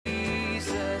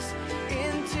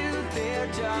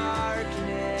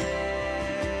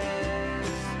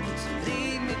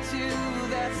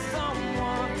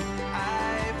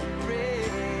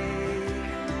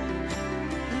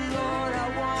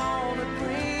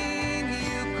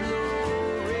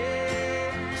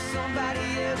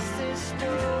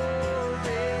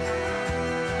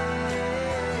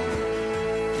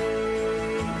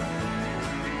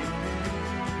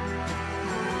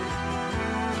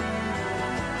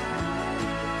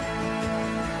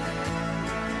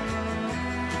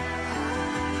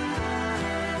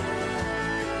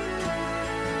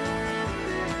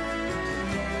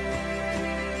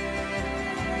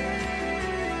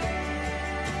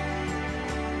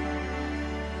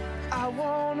I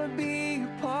wanna be a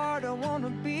part, I wanna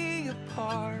be a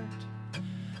part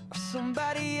of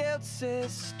somebody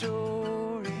else's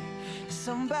story,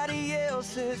 somebody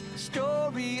else's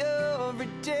story of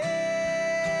redemption.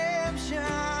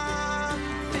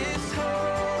 This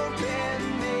hope in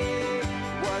me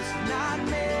was not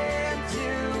meant to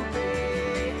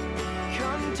be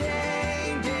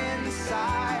contained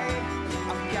inside.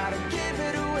 I've gotta give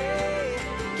it away,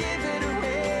 give it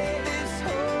away. This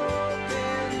hope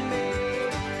in me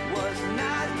was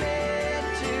not meant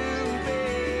to be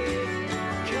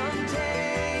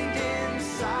contained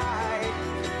inside.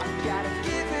 I've gotta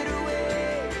give it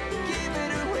away, give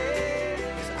it away.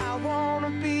 'Cause I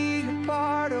wanna be a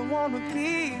part, I wanna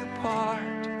be a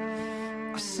part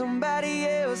of somebody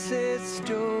else's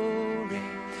story,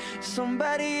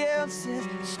 somebody else's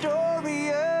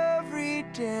story of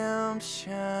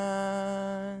redemption.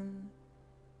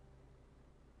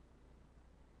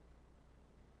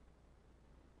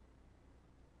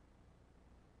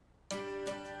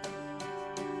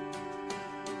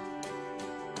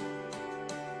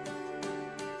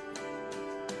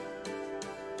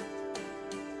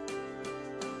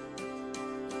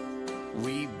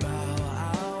 We bow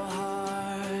our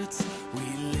hearts, we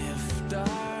lift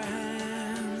our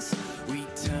hands, we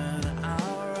turn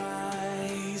our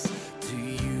eyes to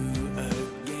you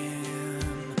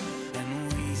again, and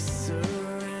we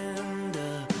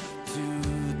surrender to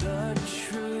the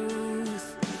truth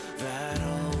that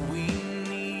all we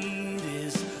need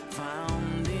is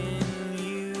found in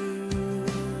you.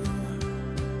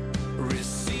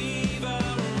 Receive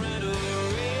our adoration,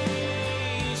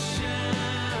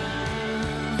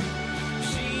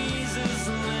 Jesus,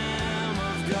 Lamb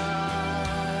of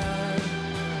God.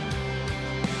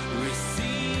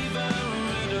 Receive our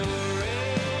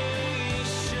adoration.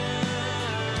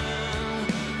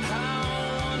 How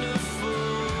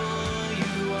wonderful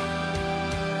you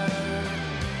are.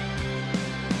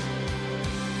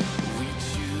 We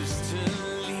choose to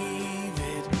leave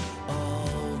it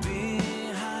all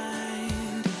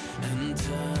behind and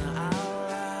turn our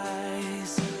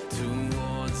eyes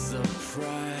towards the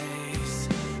prize,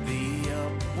 the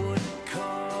upward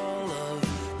call of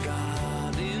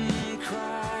God in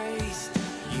Christ.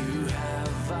 You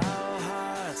have our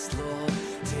hearts, Lord,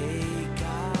 take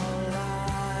our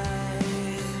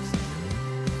lives.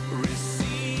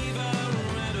 Receive our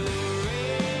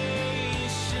adoration,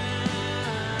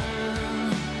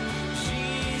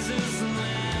 Jesus,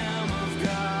 Lamb of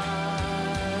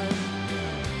God.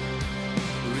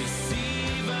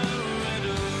 Receive our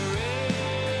adoration.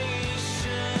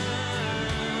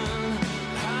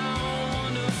 How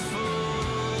wonderful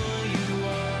you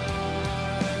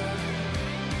are.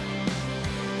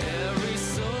 Every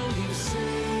soul you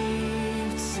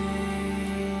saved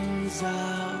sings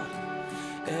out.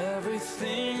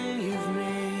 Everything you've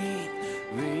made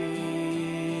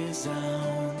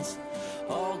resounds.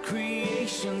 All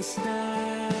creation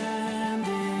standing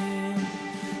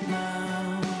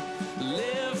now,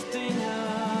 lifting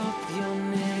up your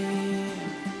name.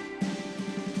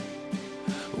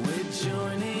 We're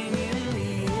joining in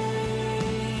the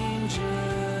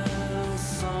angels'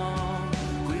 song.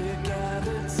 We're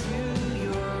gathered to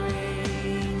your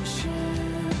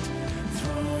ancient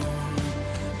throne,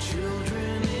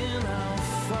 children in our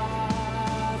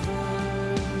Father's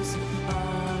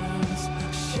arms,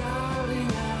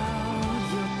 shouting out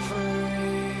your praise.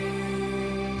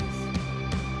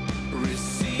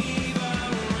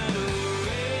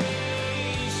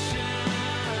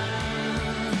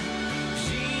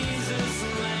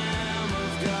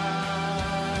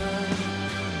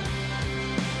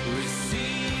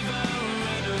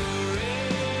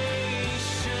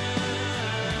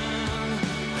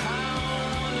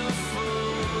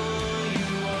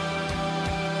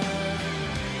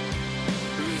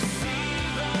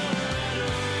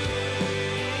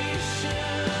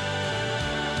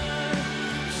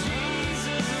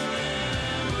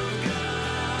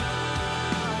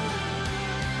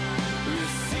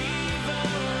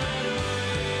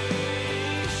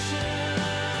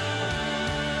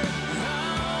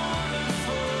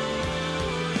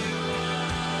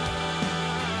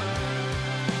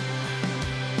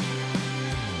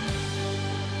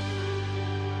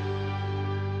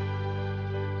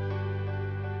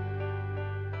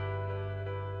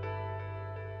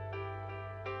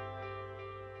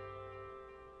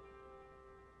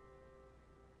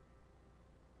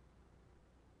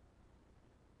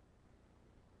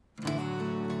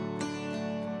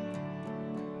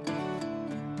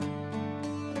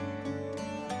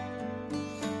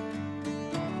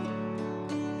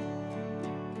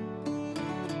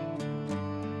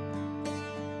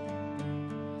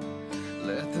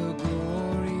 Let the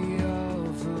glory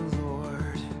of the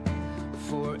Lord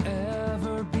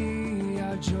forever be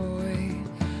our joy.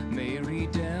 May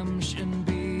redemption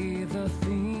be the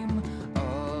theme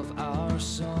of our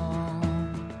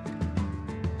song.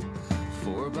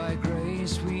 For by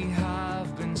grace we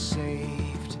have been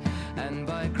saved, and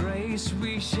by grace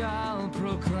we shall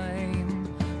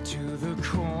proclaim to the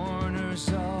corners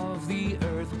of the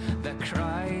earth that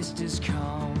Christ is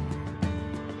come.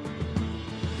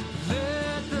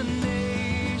 Let the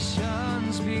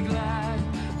nations be glad,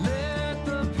 let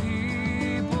the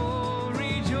people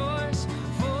rejoice,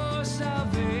 for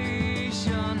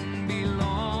salvation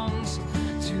belongs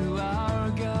to our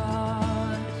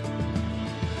God.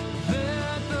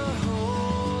 Let the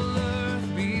whole earth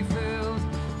be filled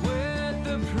with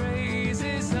the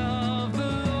praises of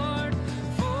the Lord,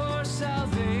 for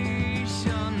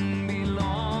salvation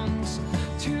belongs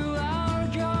to our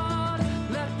God.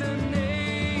 Let the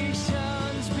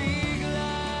nations be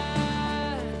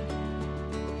glad.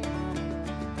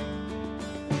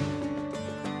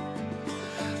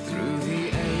 Through the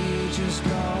ages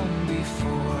gone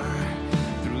before,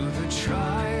 through the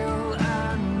trial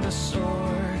and the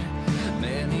sword,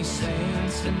 many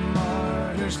saints and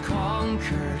martyrs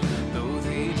conquered, though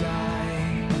they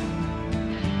died.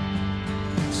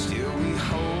 Still we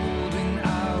holding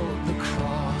out the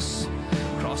cross,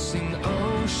 crossing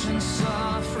oceans,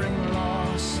 suffering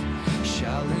loss,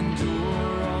 shall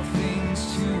endure all things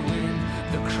to win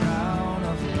the crown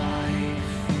of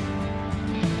life.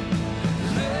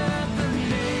 Let the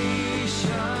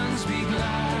nations be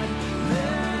glad,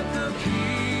 let the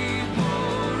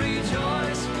people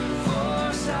rejoice,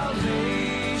 for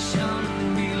salvation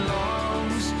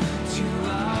belongs to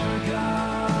our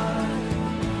God.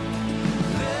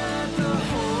 Let the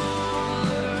whole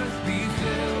earth be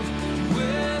filled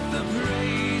with the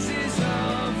praises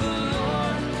of the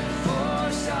Lord, for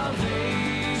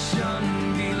salvation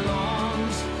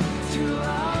belongs to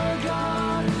our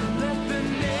God. Let the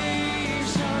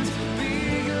nations be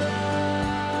glad.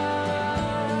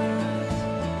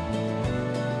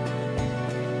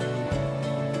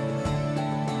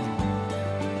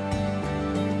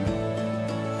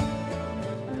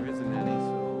 There isn't any,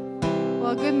 so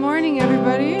Well, good morning,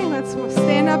 everybody. Let's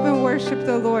stand up and worship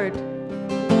the Lord.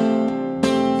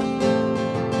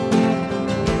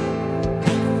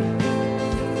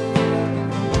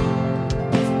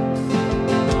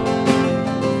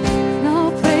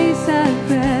 No place I'd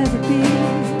rather be.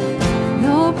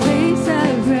 No place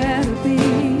I'd rather be.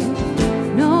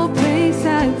 No place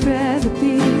I'd rather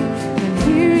be than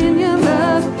here in your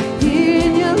love, here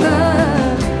in your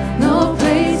love. No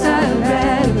place I'd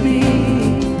rather be.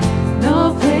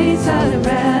 No place I'd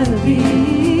rather be.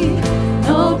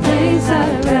 No place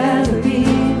I'd rather be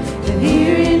than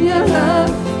here in your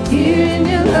love, here in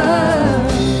your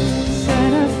love.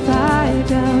 Set a fire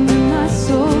down in my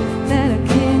soul that I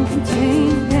can't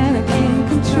contain, that I can't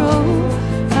control.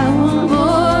 I want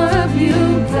more of you,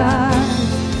 God.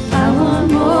 I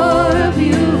want more of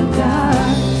you,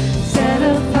 God. Set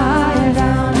a fire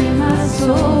down in my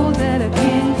soul that I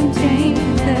can't contain,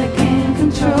 that I can't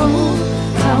control.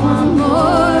 I want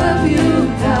more of you,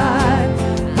 God.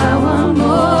 I want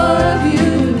more of you,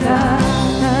 God.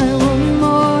 I want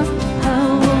more. I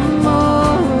want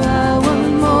more. I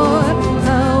want more.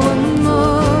 I want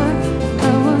more.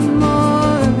 I want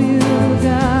more of you,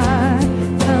 God.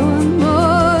 I want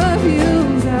more of you,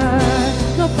 God.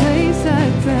 No place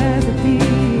I'd rather be.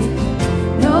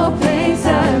 No place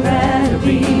I'd rather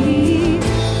be.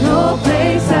 No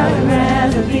place I'd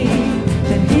rather be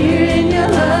than here in your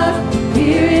love,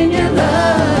 here in your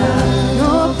love.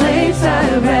 No place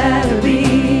I'd rather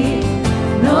be.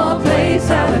 No place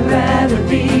I'd rather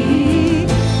be.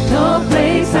 No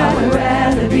place I'd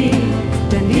rather be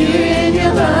than here in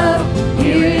your love,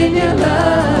 here in your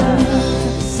love.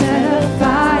 Set a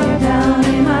fire down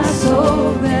in my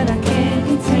soul that I can't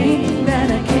contain,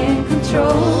 that I can't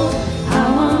control.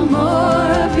 I want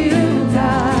more of you,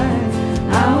 God.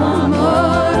 I want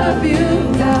more of you,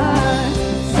 God.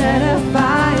 Set a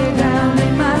fire down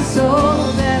in my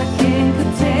soul that I can't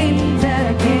contain, that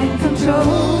I can't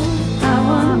control. I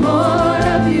want more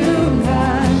of you,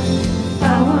 God.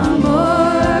 I want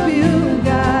more of you,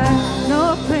 God.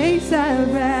 No place I'd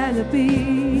rather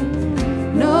be.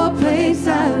 No place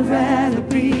I'd rather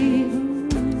be.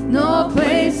 No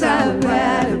place I'd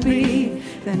rather be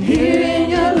than here in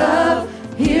your love,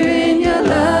 here in your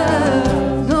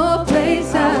love. No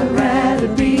place I'd rather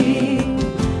be.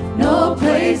 No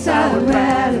place I'd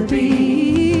rather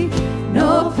be.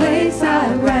 No place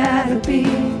I'd rather be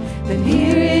than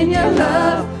here in your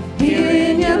love, here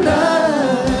in your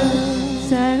love.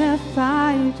 Set a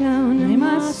fire down in my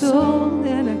soul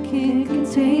that I can't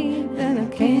contain, that I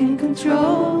can't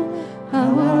control.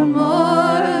 I want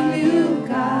more of you,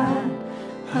 God.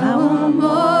 I want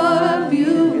more of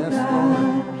you,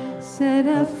 God. Set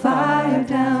a fire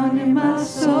down in my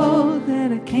soul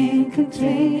that I can't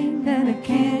contain, that I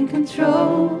can't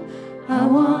control. I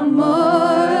want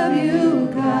more of you,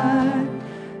 God.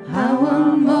 I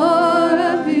want more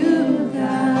of you,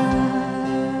 God.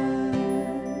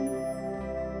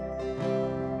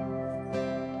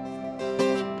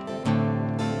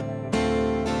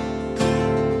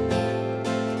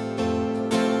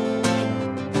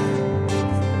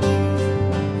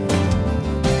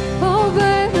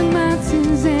 Over the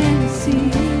mountains and the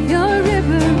sea, your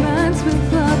river runs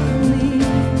with love for me,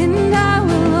 and I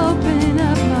will open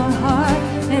up my heart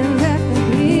and let the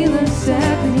healer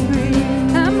set me free.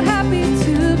 I'm happy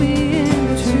to be in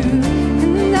the truth,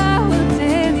 and I will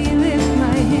daily lift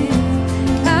my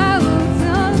hands. I will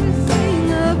always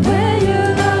sing of when your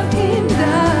love came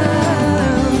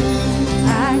down.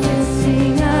 I can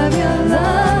sing of your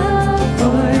love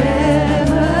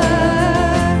forever.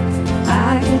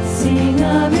 I can sing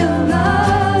of your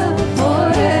love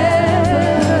forever.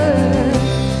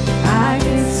 I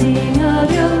can sing of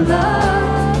your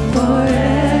love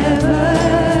forever.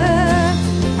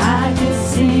 I can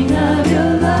sing of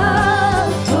your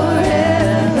love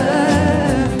forever.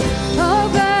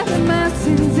 Over the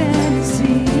mountains and the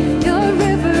sea, your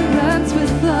river runs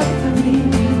with love for me,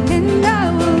 and I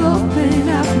will open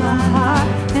up my heart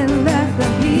and let the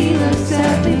healer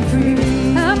set me free.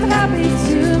 I'm happy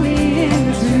to be in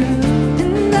the truth,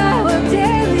 and I will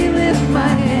daily lift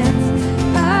my hands.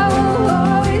 I will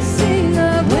always sing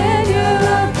of when your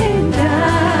love came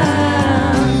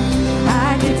down.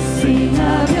 I can sing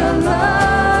of your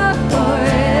love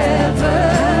forever.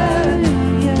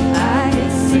 I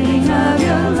can sing of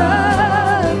your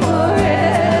love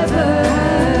forever.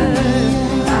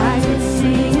 I can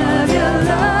sing of your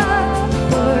love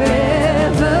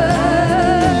forever.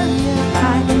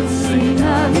 I can sing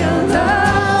of your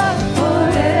love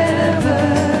forever.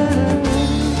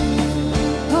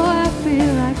 Oh, I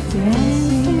feel like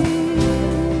dancing.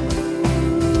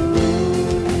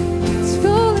 It's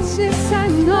foolishness, I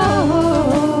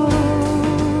know.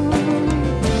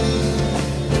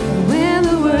 When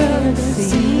the world has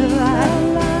seen the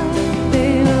light,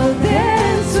 they will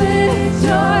dance with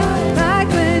joy like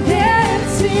we're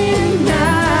dancing now.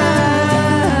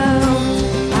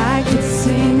 I could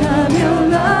sing of your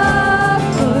love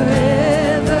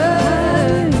forever.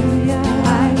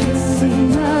 I could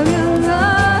sing of your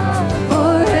love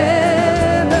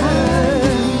forever.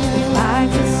 I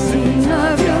could sing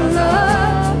of your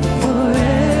love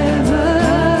forever.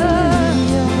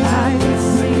 I could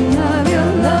sing of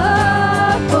your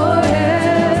love forever.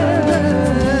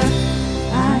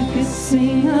 I could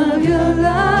sing of your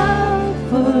love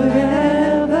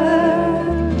forever.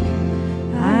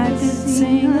 I could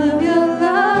sing of your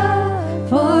love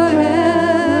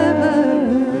forever.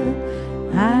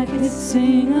 I could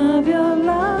sing of your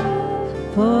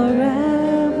love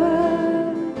forever.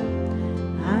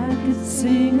 I could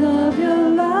sing of your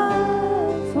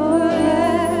love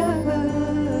forever.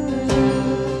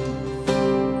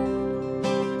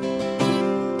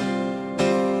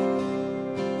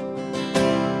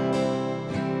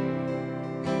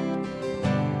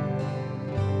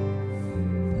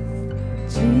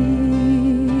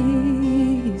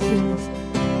 Jesus,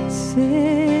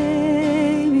 Savior,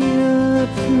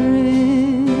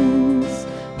 Prince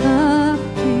of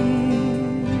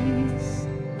Peace,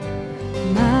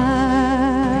 my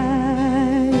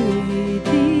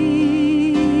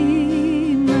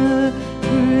Redeemer,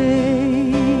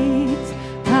 great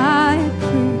High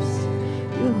Priest,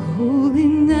 your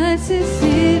holiness is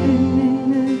hidden in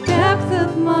the depth of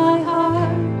my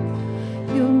heart.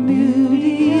 Your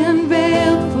beauty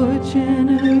unveiled for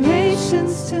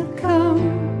generations to come.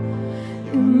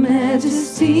 Your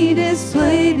majesty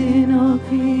displayed in all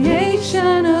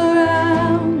creation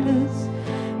around us.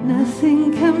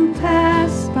 Nothing can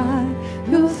pass by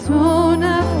your throne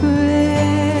of grace.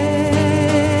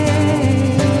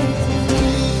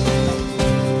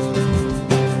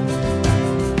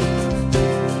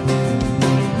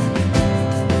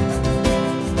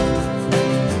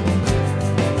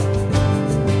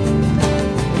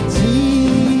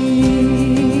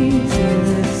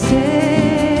 Jesus,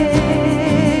 Savior,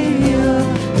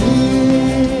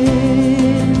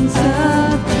 Prince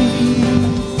of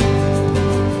Peace,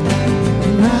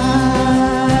 my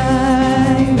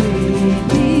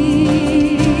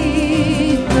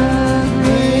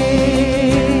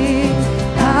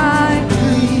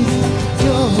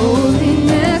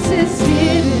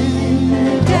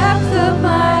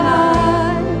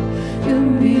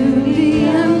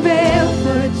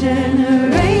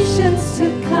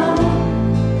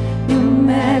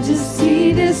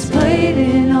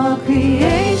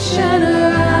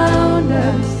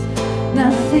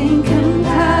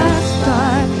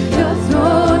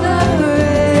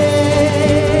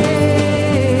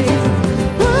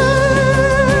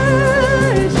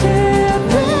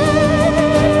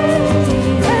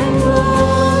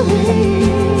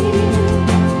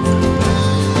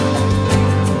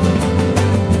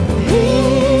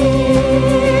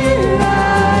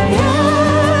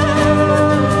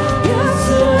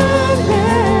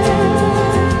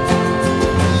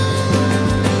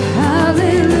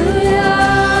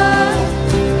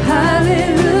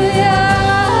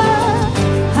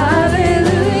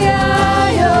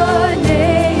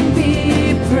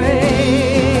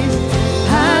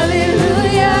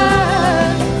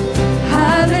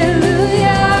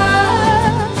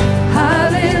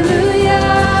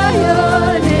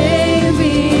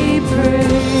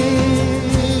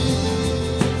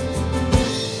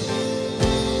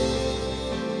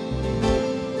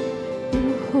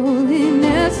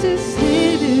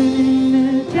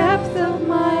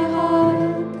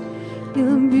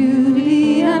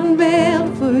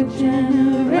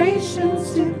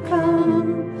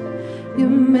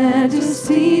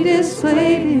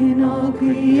displayed in all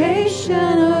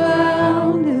creation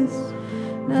around us.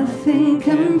 Nothing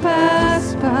can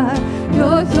pass by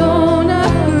your throne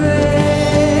of grace.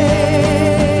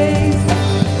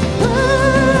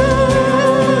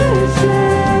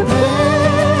 Worship,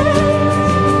 praise,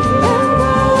 and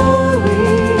glory.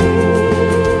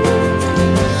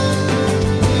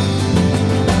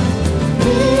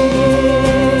 Here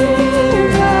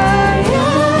I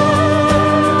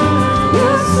am,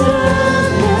 your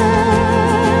servant.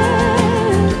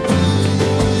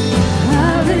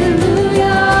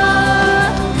 Hallelujah,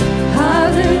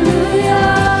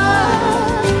 hallelujah,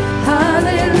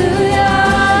 hallelujah.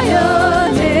 Your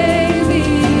name be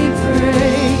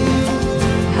praised.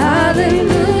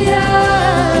 Hallelujah,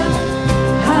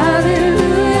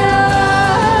 hallelujah,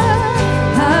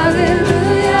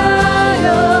 hallelujah.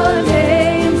 Your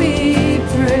name be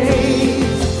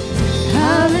praised.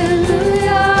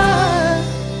 Hallelujah,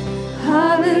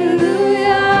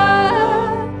 hallelujah,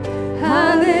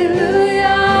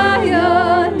 hallelujah.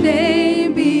 Your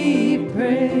name be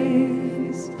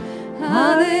praised.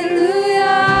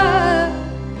 Hallelujah,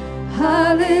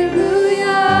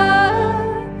 hallelujah,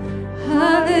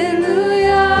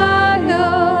 hallelujah.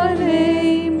 Your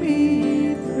name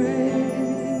be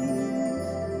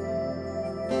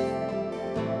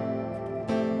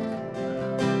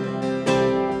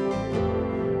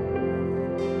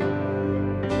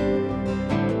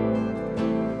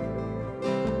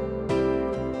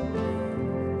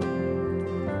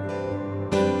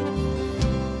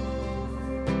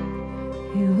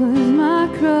It was my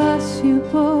cross you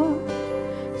bore,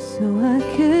 so I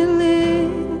could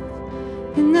live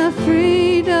in the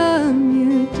freedom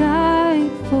you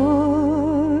died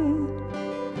for.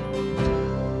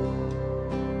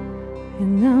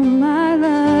 And now my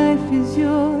life is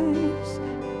yours,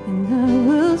 and I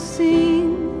will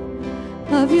sing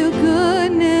of your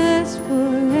goodness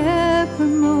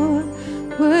forevermore.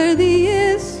 Worthy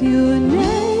is your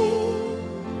name,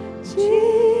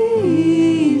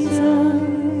 Jesus.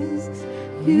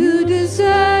 You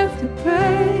deserve the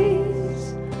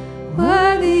praise.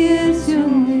 Worthy is your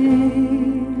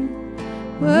name.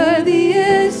 Worthy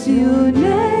is your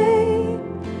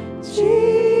name, Jesus.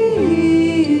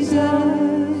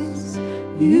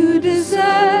 You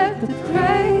deserve the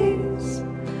praise.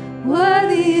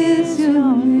 Worthy is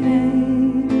your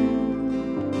name.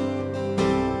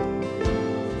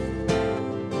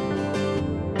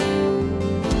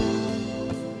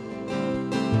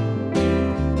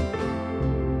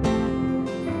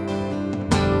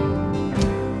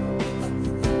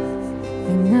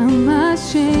 And now my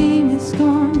shame is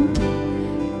gone.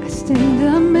 I stand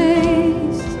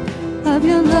amazed of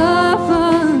your love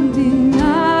undeniable.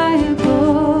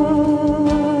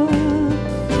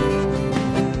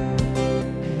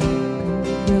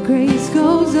 Your grace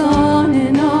goes on,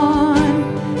 and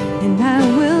I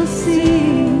will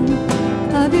sing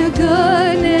of your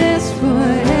goodness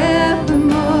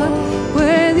forevermore.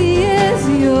 Worthy is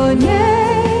your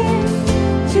name,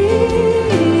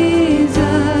 Jesus.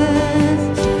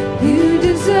 You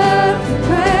deserve the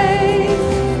praise.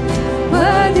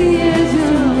 Worthy is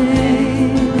your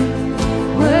name.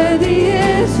 Worthy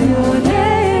is your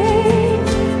name,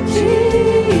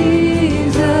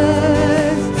 Jesus.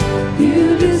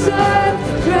 You deserve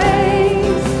the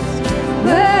praise.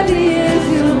 Worthy is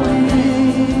your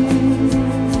name.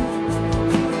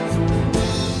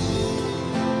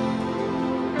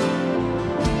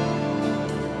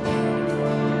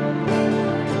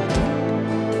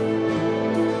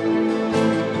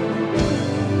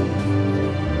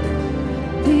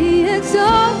 Be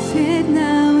exalted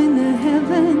now in the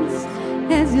heavens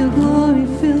as your glory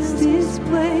fills this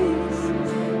place.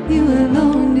 You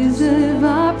alone deserve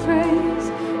our praise.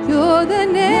 You're the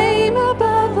name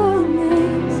above all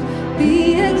names.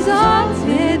 Be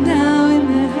exalted now in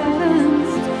the heavens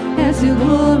as your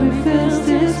glory fills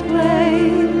this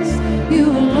place. You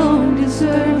alone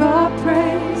deserve our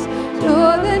praise.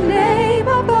 You're the name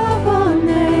above all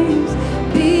names.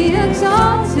 Be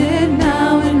exalted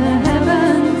now in the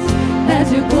heavens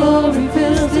as your glory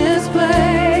fills this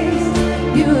place.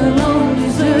 You alone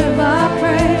deserve our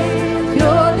praise.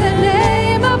 You're the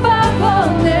name above all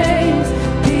names.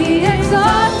 Be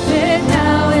exalted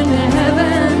now in the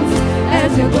heavens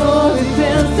as your glory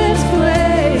fills this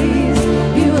place.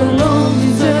 You alone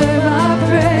deserve our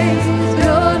praise.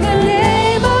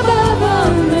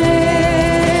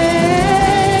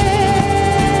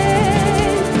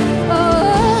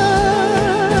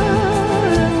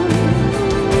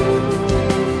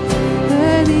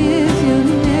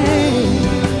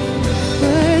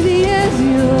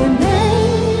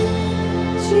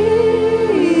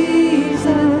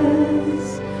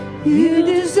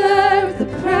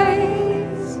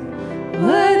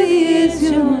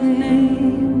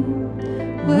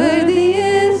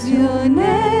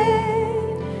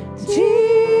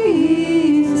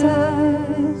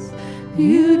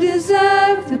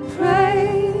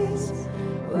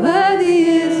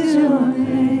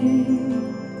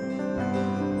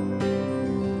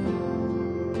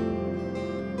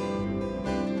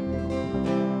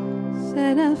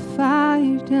 Set a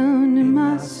fire down in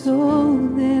my soul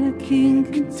that I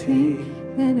can't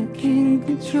contain, that I can't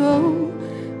control.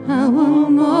 I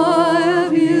want more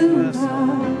of you,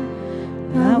 God.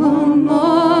 I want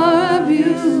more of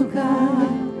you,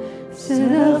 God.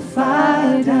 Set a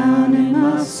fire down in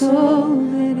my soul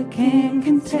that I can't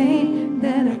contain,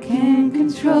 that I can't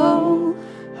control.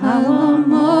 I want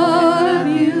more of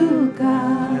you,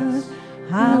 God.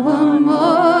 I want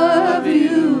more of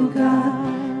you, God.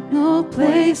 No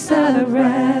place I'd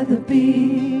rather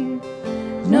be.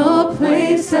 No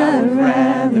place I'd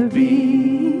rather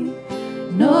be.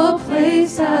 No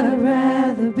place I'd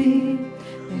rather be.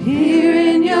 Here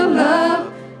in your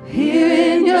love, here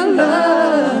in your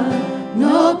love.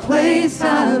 No place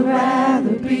I'd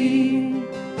rather be.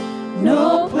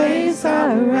 No place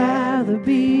I'd rather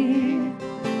be.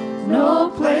 No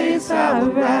place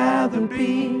I'd rather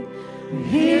be.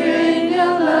 Here in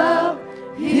your love,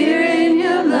 here in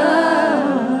your love.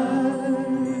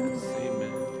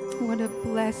 What a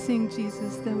blessing,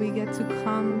 Jesus, that we get to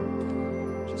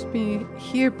come, just be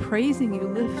here praising you,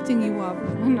 lifting you up,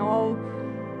 and all.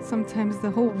 Sometimes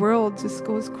the whole world just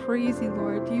goes crazy,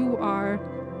 Lord. You are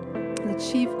the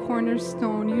chief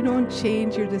cornerstone. You don't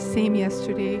change. You're the same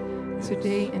yesterday,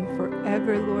 today, and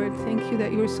forever, Lord. Thank you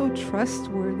that you're so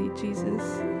trustworthy, Jesus.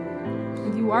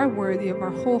 And you are worthy of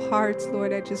our whole hearts,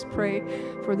 Lord. I just pray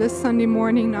for this Sunday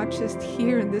morning, not just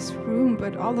here in this room,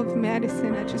 but all of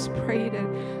Madison. I just pray that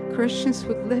Christians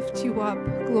would lift you up,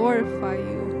 glorify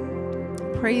you,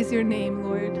 praise your name,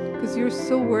 Lord, because you're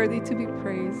so worthy to be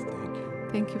praised.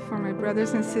 Thank you for my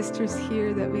brothers and sisters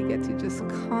here, that we get to just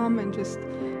come and just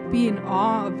be in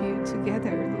awe of you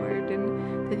together, Lord,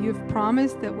 and that you've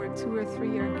promised that where 2 or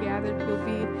 3 are gathered, you'll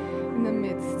be in the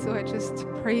midst. So I just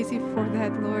praise you for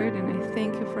that, Lord, and I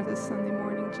thank you for this Sunday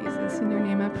morning, Jesus. In your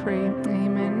name I pray,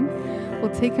 amen.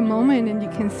 We'll take a moment and you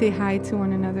can say hi to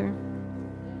one another.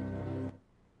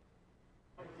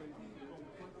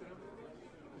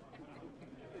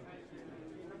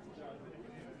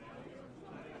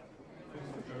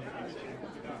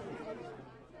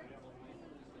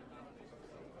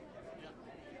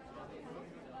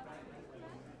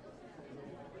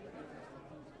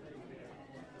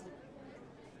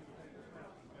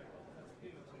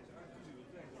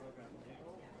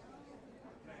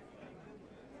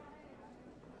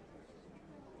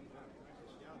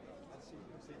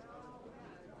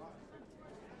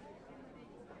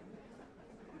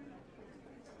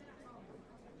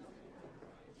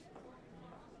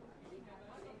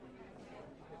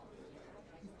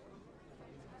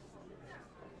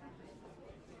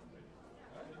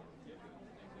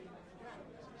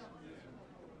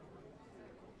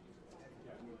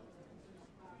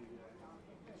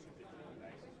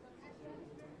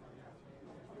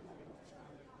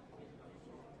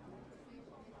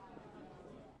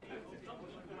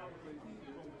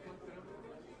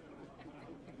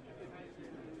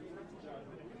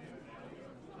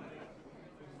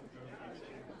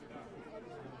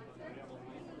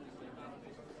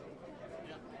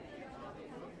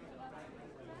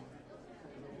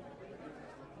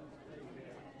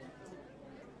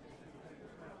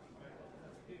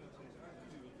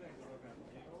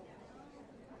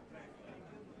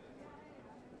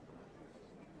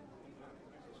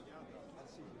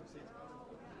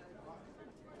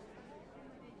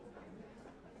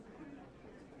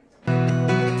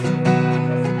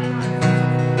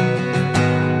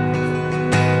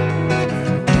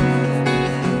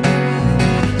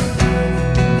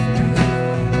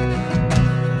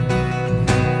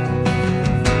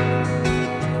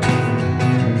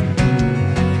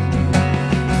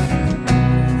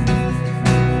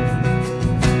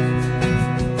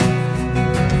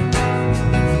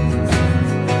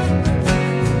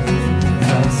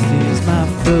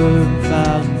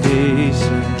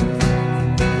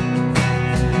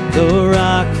 the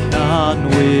rock on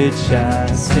which I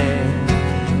stand.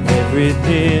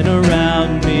 Everything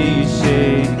around me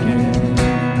shaking.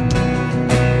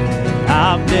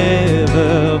 I've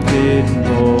never been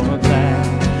more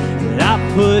glad that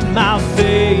I put my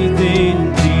faith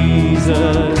in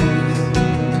Jesus.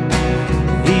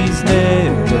 He's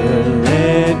never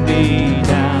let me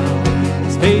down.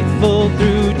 He's faithful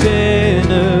through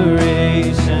generations.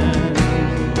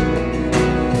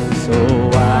 So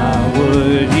why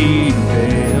would he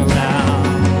fail now?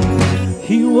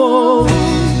 He won't.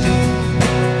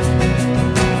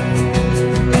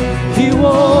 He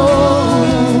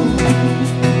won't.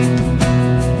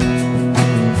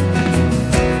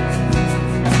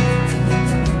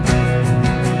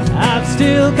 I've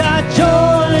still got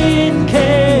joy in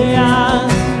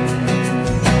chaos.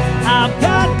 I've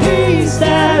got peace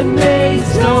that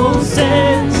makes no sense.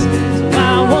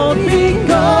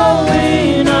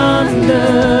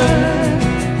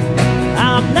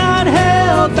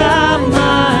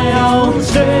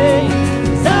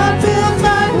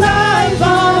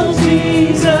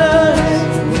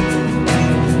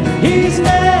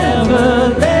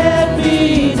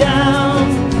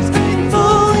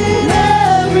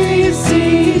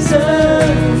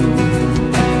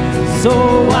 So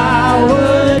why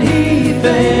would he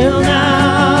fail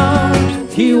now?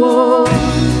 He won't.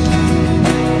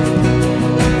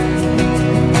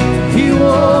 He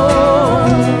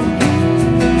won't.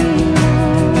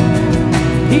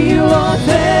 He won't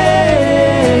fail.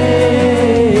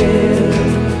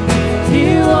 He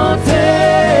won't fail.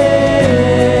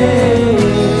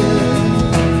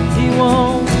 He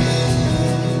won't.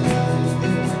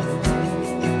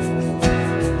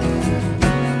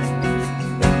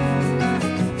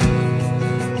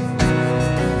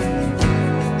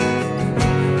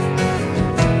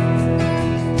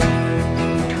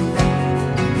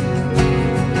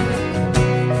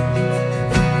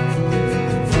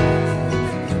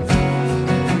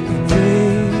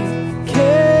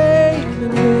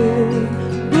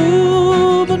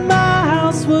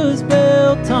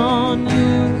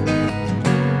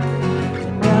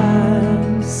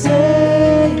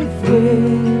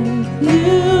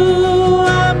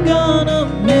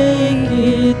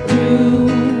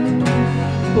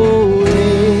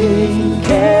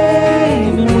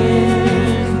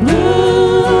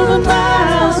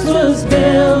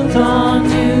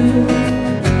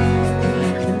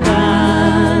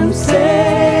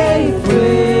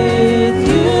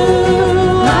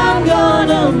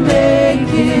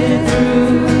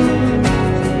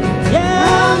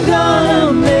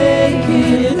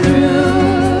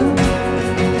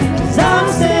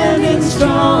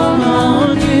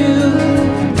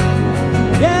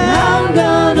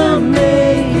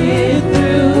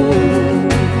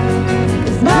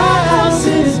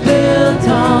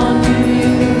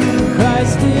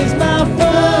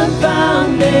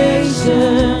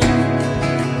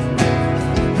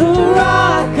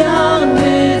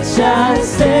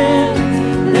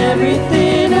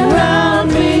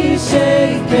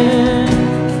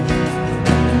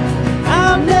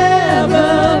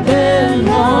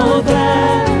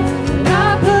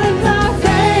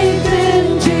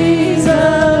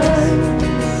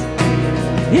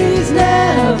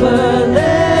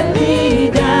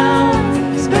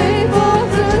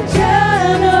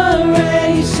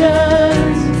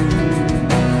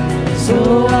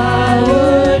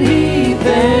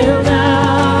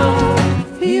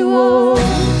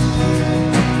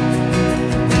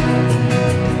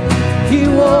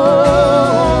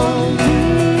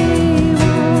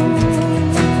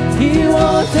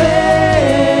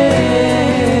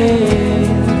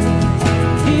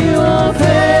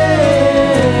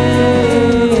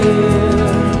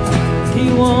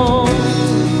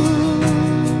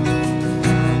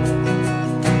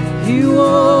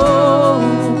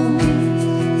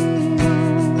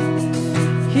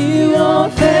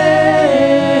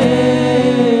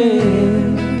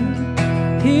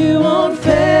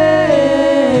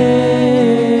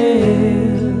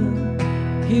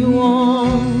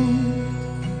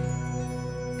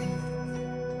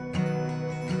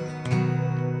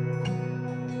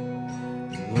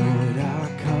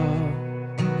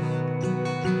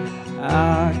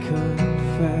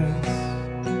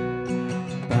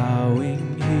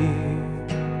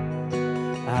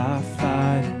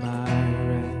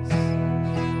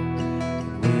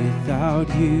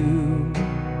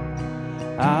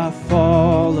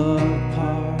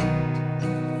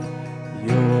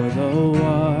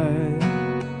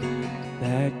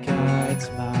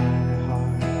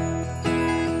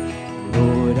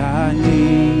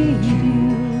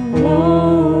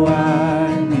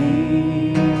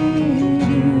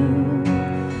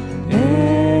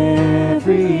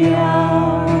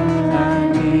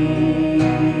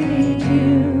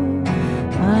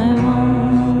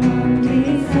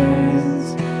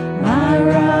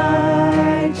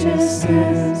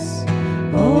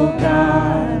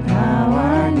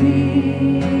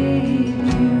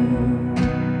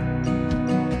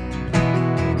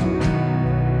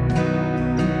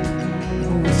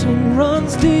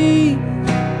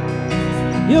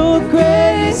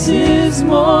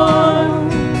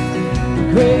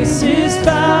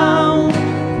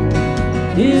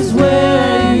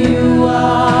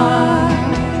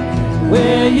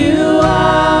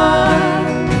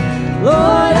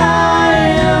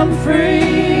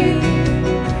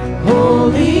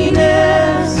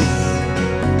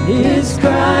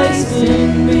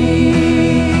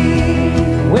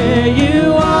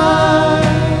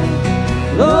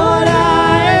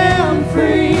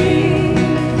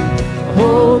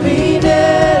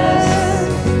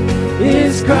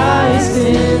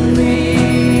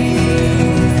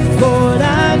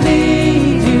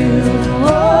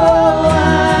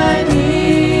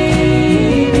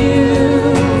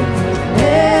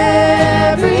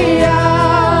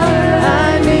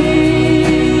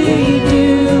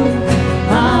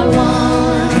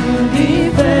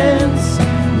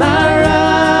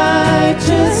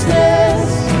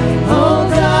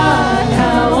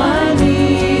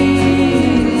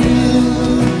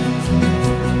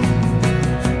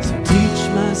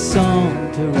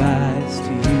 eyes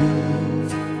to you.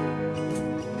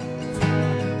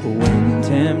 When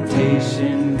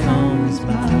temptation comes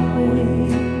my way,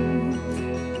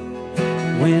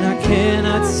 when I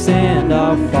cannot stand,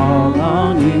 I'll fall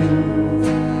on you.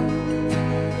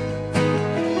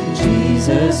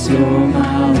 Jesus, you're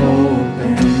my hope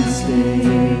and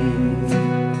stay.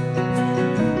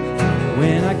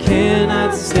 When I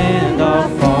cannot stand, I'll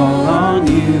fall on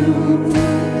you.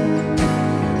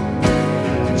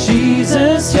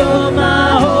 Jesus, you're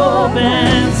my hope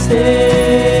and stay.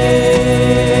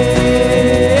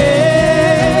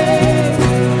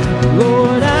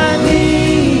 Lord, I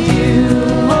need you.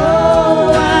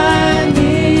 Oh, I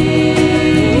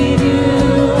need you.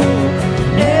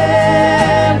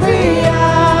 Every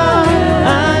hour I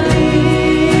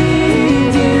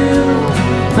need you.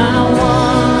 My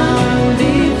one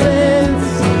defense,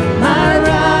 my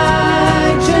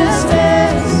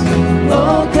righteousness.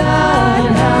 Oh God,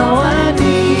 how I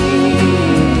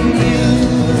need you.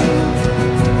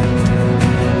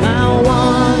 My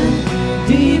one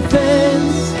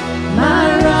defense, my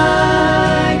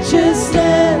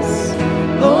righteousness.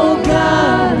 Oh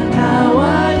God, how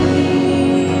I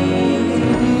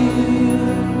need you.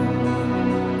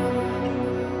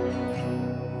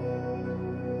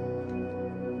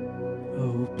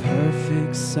 Oh,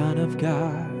 perfect Son of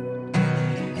God,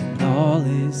 in all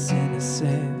His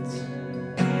innocence,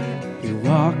 you're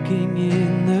walking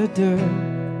in the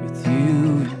dirt with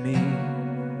you and me.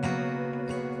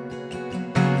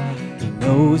 He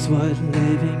knows what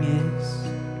living is.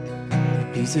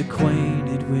 He's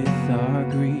acquainted with our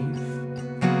grief.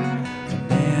 A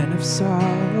man of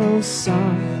sorrow,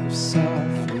 son of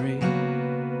suffering.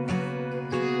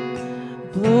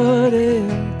 Blood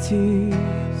and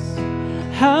tears.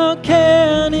 How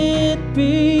can it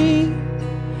be?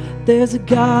 There's a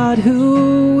God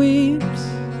who weeps.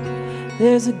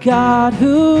 There's a God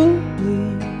who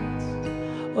bleeds.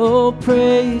 Oh,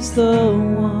 praise the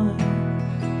one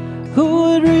who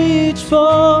would reach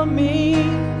for me.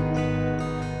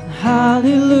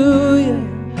 Hallelujah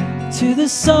to the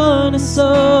Son of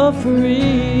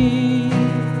suffering.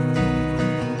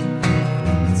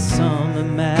 Some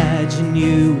imagine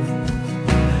you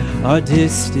are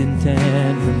distant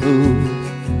and removed,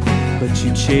 but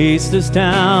you chased us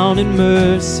down in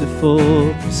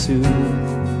merciful pursuit.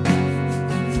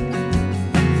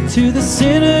 To the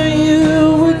sinner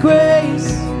you were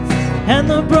grace, and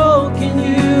the broken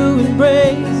you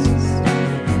embraced.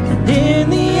 And in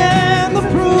the end the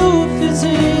proof is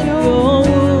in your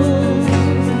wounds.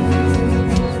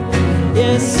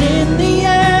 Yes, in the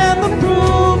end the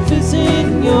proof is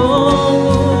in your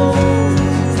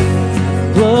wounds.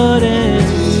 Blood and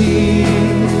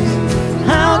tears,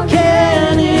 how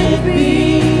can it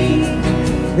be?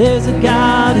 There's a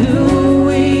God who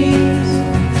weeps.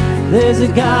 There's a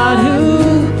God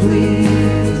who pleads.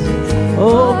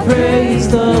 Oh, praise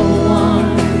the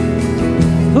one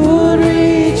who would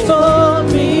reach for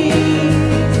me.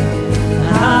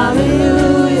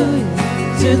 Hallelujah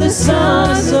to the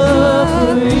Son of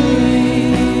suffering.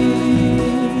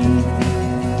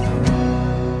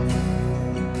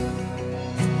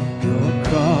 Your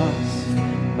cross,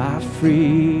 my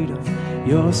freedom,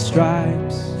 your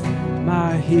stripes,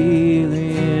 my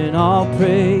healing, all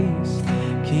praise,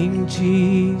 King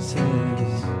Jesus.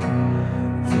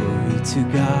 Glory to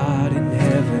God in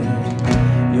heaven.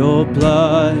 Your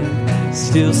blood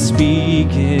still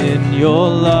speaking, your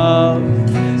love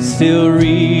still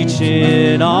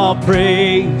reaching, all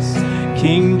praise,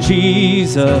 King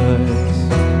Jesus.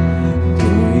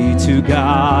 Glory to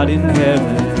God in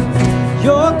heaven.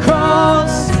 Your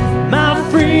cross, my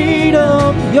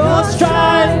freedom, your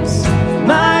stripes,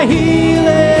 my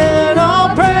healing, all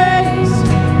praise,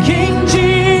 King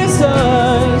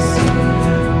Jesus.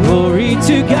 Glory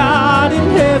to God in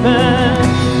heaven.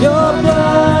 Your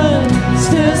blood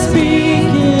still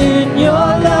speaking, your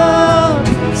love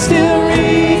still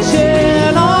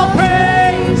reaching, all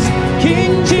praise,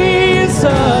 King Jesus.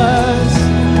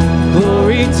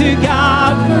 Glory to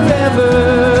God forever.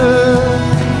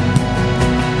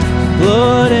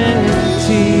 Blood and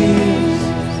tears,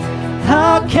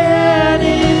 how can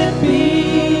it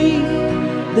be?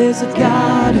 There's a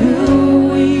God who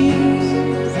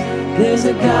weeps. There's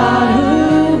a God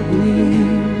who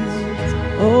bleeds.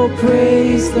 Oh,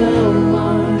 praise the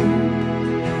one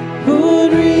who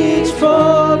would reach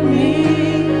for me.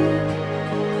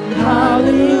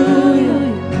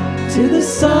 Hallelujah to the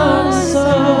Son of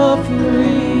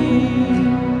suffering.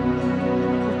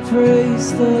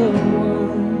 Praise the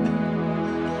one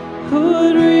who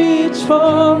would reach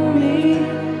for me.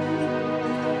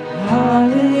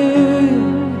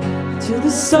 Hallelujah to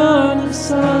the Son of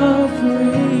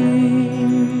suffering.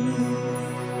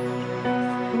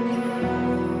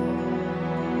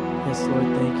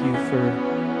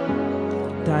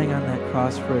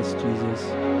 cross for us, Jesus,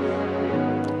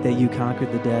 that you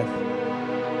conquered the death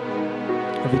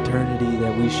of eternity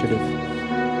that we should have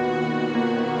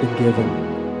been given.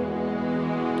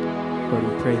 Lord,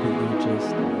 we pray that you would just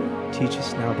teach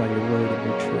us now by your word and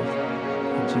your truth.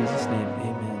 In Jesus' name,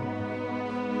 amen.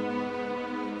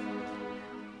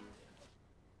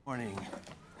 Morning.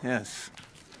 Yes.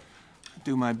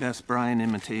 Do my best Brian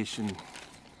imitation.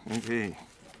 Okay.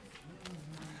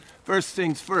 First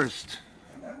things first.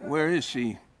 Where is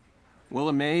she?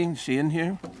 Willa Mae, is she in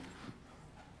here?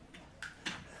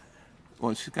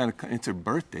 Well, it's her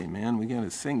birthday, man. We got to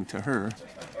sing to her.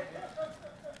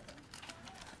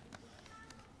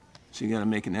 She got to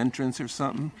make an entrance or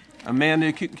something.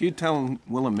 Amanda, can you tell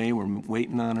Willa Mae we're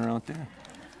waiting on her out there?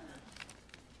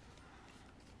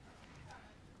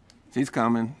 She's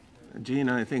coming.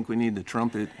 Gina, I think we need the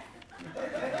trumpet.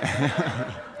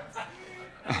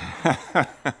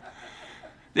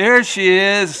 There she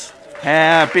is.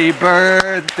 Happy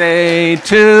birthday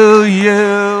to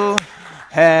you.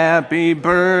 Happy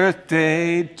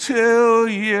birthday to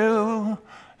you.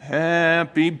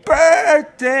 Happy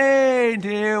birthday,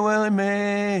 dear Willie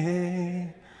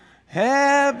Mae.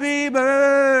 Happy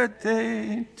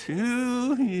birthday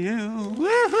to you.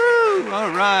 Woohoo!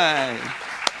 All right.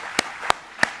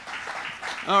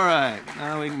 All right.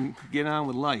 Now we can get on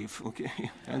with life.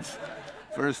 Okay. That's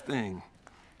first thing.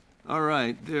 All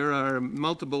right. There are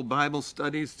multiple Bible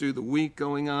studies through the week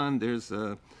going on. There's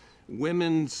a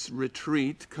women's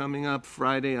retreat coming up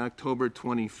Friday, October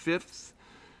 25th.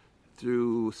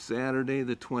 Through Saturday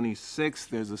the 26th.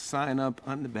 There's a sign up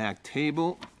on the back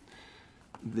table.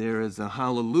 There is a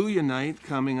Hallelujah night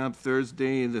coming up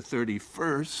Thursday the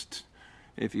 31st.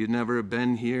 If you've never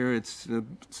been here, the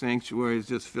sanctuary is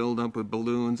just filled up with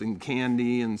balloons and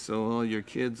candy, and so all your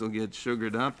kids will get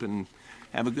sugared up and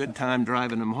have a good time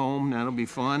driving them home. That'll be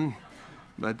fun.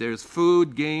 But there's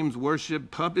food, games, worship,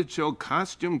 puppet show,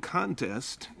 costume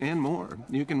contest, and more.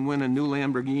 You can win a new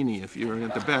Lamborghini if you're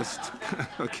at the best.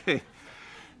 Okay.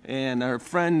 And our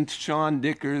friend Sean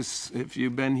Dickers, if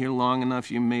you've been here long enough,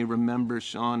 you may remember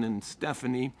Sean and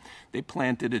Stephanie. They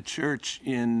planted a church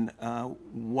in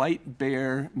White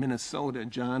Bear, Minnesota.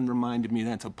 John reminded me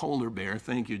that's a polar bear.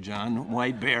 Thank you, John.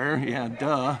 White Bear, yeah,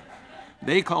 duh.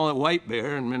 They call it White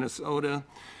Bear in Minnesota.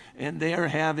 And they are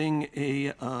having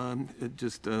a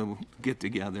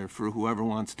get-together for whoever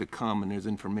wants to come, and there's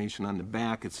information on the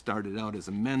back. It started out as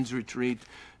a men's retreat.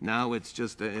 Now it's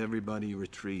just a everybody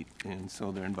retreat, and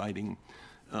so they're inviting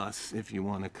us if you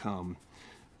want to come.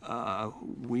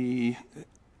 We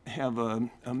have a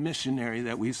missionary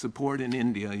that we support in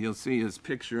India. You'll see his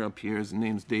picture up here. His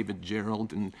name's David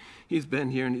Gerald, and he's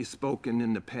been here and he's spoken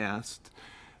in the past.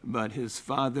 But his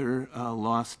father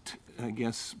lost, I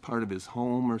guess, part of his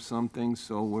home or something,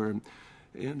 so we're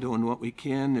doing what we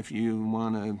can. If you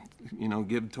want to,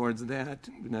 give towards that,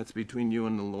 that's between you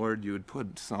and the Lord. You would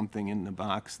put something in the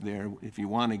box there. If you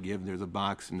want to give, there's a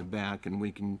box in the back, and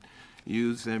we can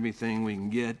use everything we can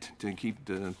get to keep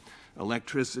the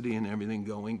electricity and everything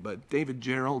going. But David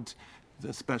Gerald,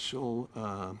 the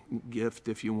special gift,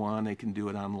 if you want, I can do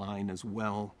it online as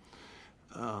well.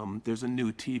 There's a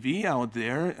new TV out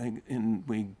there, and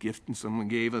someone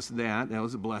gave us that. That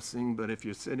was a blessing. But if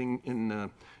you're sitting in the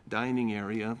dining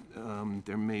area,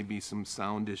 there may be some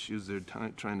sound issues. They're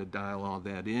trying to dial all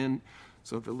that in.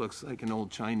 So if it looks like an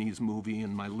old Chinese movie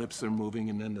and my lips are moving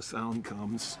and then the sound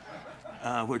comes,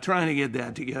 we're trying to get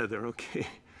that together, okay?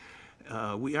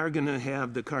 We are going to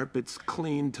have the carpets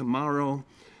cleaned tomorrow.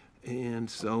 And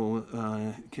so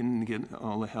can get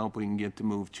all the help we can get to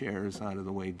move chairs out of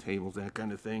the way, tables, that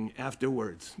kind of thing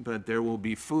afterwards. But there will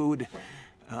be food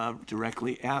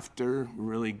directly after,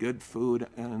 really good food,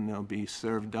 and they'll be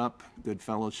served up, good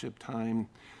fellowship time.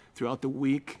 Throughout the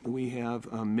week, we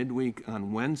have midweek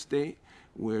on Wednesday,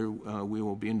 where we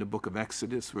will be in the book of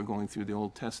Exodus. We're going through the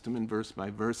Old Testament verse by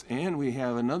verse. And we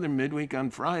have another midweek on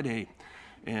Friday,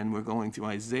 and we're going through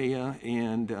Isaiah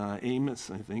and Amos,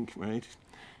 I think, right?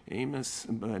 Amos,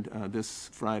 but this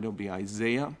Friday will be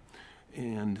Isaiah.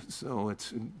 And so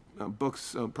it's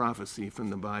books of prophecy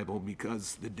from the Bible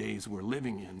because the days we're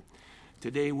living in.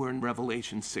 Today we're in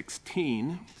Revelation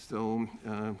 16, so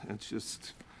it's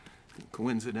just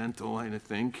coincidental, I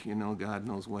think. God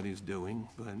knows what he's doing.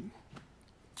 But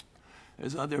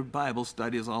there's other Bible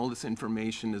studies. All this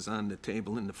information is on the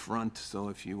table in the front, so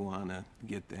if you want to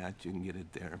get that, you can get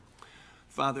it there.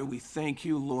 Father, we thank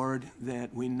you, Lord,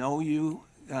 that we know you,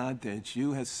 God, that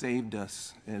you have saved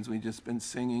us, as we've just been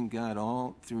singing, God,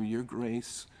 all through your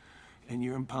grace and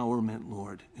your empowerment,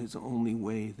 Lord, is the only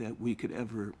way that we could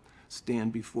ever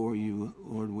stand before you,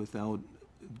 Lord, without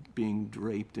being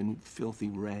draped in filthy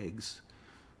rags.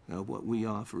 What we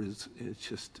offer is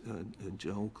just a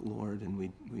joke, Lord, and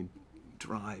we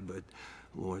try, but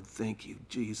Lord, thank you,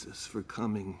 Jesus, for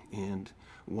coming and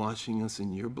washing us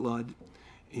in your blood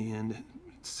and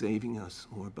saving us,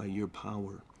 Lord, by your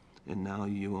power. And now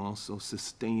you also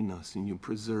sustain us and you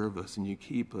preserve us and you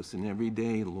keep us. And every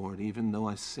day, Lord, even though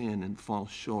I sin and fall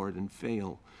short and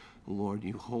fail, Lord,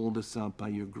 you hold us up by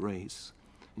your grace.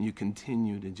 And you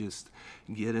continue to just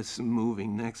get us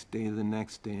moving next day to the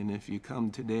next day. And if you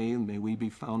come today, may we be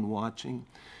found watching.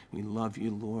 We love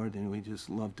you, Lord, and we just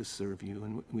love to serve you.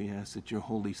 And we ask that your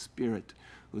Holy Spirit,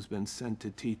 who's been sent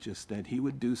to teach us, that he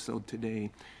would do so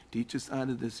today. Teach us out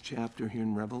of this chapter here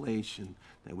in Revelation,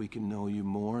 that we can know you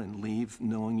more and leave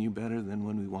knowing you better than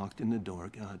when we walked in the door,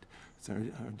 God. It's our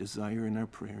desire and our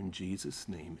prayer in Jesus'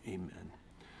 name, amen.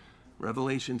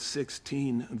 Revelation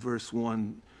 16, verse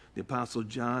 1, the Apostle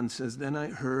John says, "Then I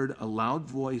heard a loud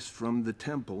voice from the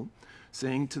temple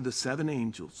saying to the 7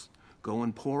 angels, 'Go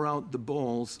and pour out the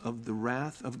bowls of the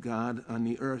wrath of God on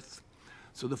the earth.'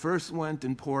 So the first went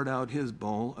and poured out his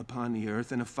bowl upon the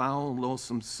earth, and a foul and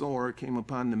loathsome sore came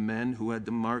upon the men who had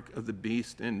the mark of the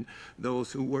beast and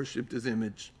those who worshipped his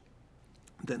image.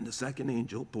 Then the second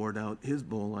angel poured out his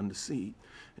bowl on the sea,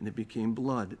 and it became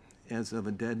blood as of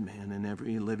a dead man, and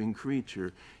every living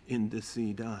creature in the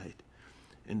sea died.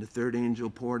 And the third angel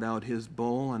poured out his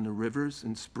bowl on the rivers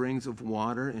and springs of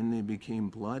water, and they became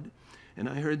blood. And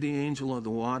I heard the angel of the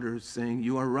waters saying,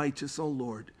 'You are righteous, O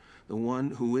Lord, the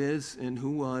one who is and who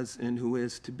was and who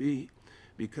is to be,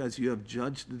 because you have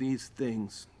judged these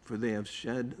things, for they have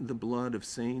shed the blood of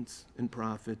saints and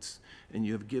prophets, and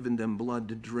you have given them blood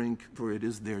to drink, for it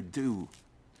is their due.'"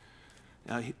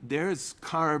 Now, there's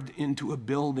carved into a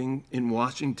building in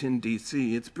Washington,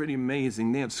 D.C. It's pretty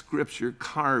amazing. They have scripture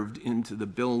carved into the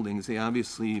buildings. They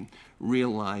obviously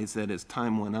realized that as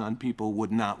time went on, people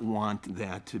would not want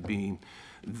that to be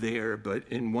there. But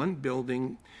in one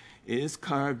building, it is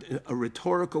carved a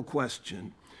rhetorical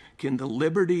question: can the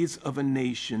liberties of a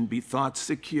nation be thought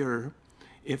secure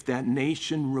if that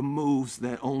nation removes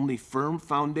that only firm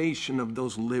foundation of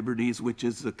those liberties, which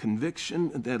is the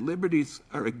conviction that liberties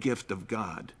are a gift of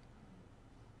God?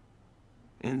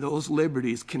 And those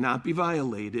liberties cannot be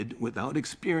violated without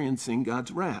experiencing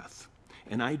God's wrath.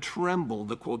 And I tremble,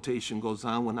 the quotation goes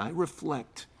on, when I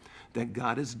reflect that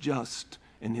God is just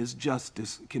and his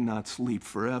justice cannot sleep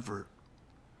forever.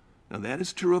 Now that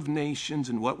is true of nations,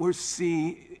 and what we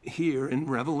see here in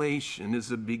Revelation is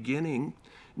the beginning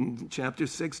in chapter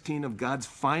 16 of God's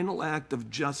final act of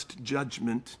just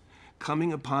judgment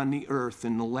coming upon the earth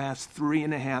in the last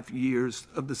 3.5 years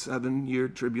of the 7-year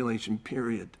tribulation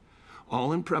period,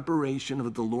 all in preparation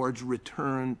of the Lord's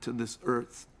return to this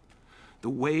earth. The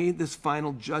way this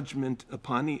final judgment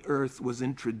upon the earth was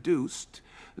introduced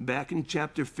back in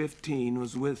chapter 15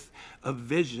 was with a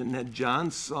vision that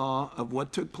John saw of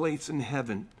what took place in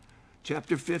heaven.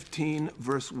 Chapter 15,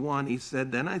 verse 1, he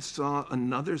said, "Then I saw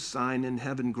another sign in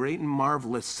heaven, great and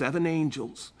marvelous, 7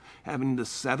 angels, having the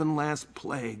 7 last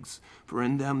plagues, for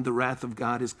in them the wrath of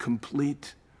God is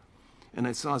complete. And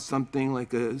I saw something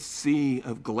like a sea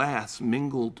of glass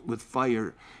mingled with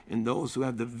fire, and those who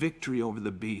have the victory over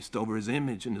the beast, over his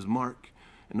image and his mark,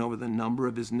 and over the number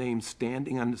of his name,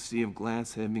 standing on the sea of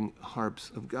glass, having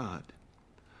harps of God."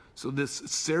 So this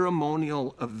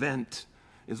ceremonial event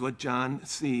is what John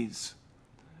sees.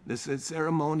 This is a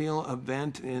ceremonial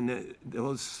event, and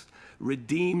those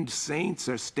redeemed saints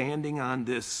are standing on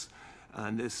this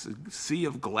sea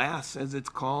of glass, as it's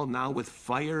called, now with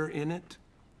fire in it.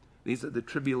 These are the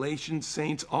tribulation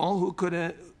saints. All who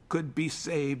could be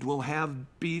saved will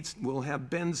have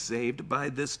been saved by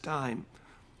this time.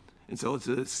 And so it's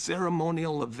a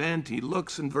ceremonial event. He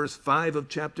looks in verse 5 of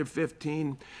chapter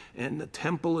 15, and the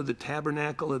temple of the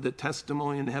tabernacle of the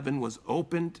testimony in heaven was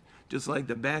opened, just like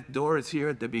the back door is here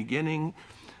at the beginning.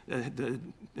 The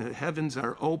heavens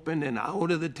are opened, and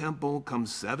out of the temple come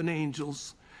 7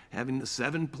 angels, having the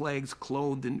 7 plagues,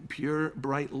 clothed in pure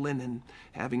bright linen,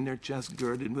 having their chests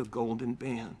girded with golden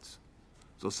bands.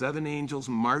 So 7 angels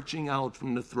marching out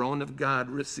from the throne of God,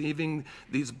 receiving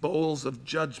these bowls of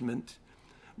judgment,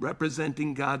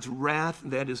 representing God's wrath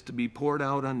that is to be poured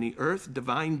out on the earth,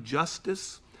 divine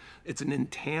justice. It's an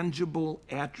intangible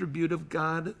attribute of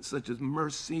God, such as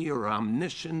mercy or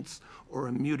omniscience or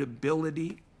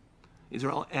immutability. These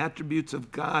are all attributes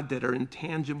of God that are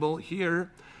intangible.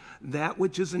 Here, that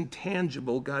which is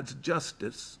intangible, God's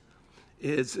justice,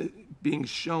 is being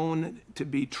shown to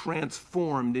be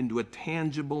transformed into a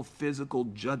tangible physical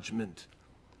judgment.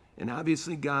 And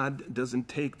obviously God doesn't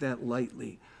take that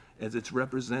lightly, as it's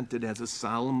represented as a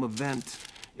solemn event.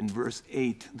 In verse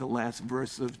 8, the last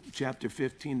verse of chapter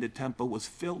 15, the temple was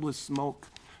filled with smoke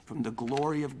from the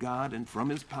glory of God and from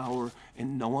his power,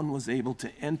 and no one was able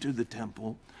to enter the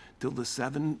temple till the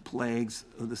 7 plagues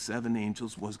of the 7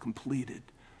 angels was completed.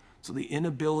 So the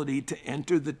inability to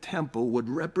enter the temple would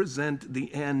represent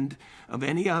the end of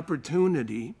any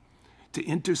opportunity to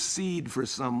intercede for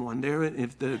someone. There,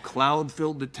 if the cloud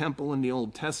filled the temple in the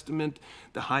Old Testament,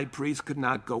 the high priest could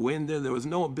not go in there. There was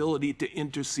no ability to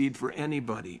intercede for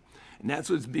anybody. And that's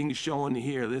what's being shown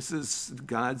here. This is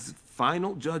God's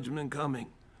final judgment coming.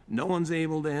 No one's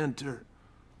able to enter.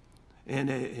 And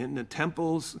in the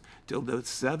temples, till the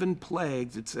 7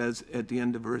 plagues, it says at the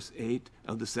end of verse 8,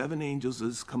 of the 7 angels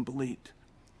is complete.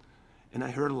 And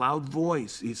I heard a loud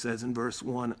voice, he says in verse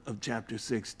 1 of chapter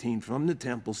 16, from the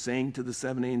temple, saying to the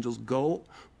 7 angels, go,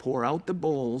 pour out the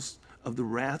bowls of the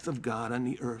wrath of God on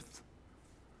the earth.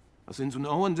 Now, since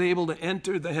no one's able to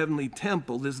enter the heavenly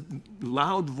temple, this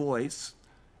loud voice,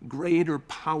 great or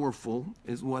powerful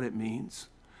is what it means,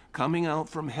 coming out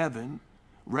from heaven,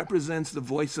 represents the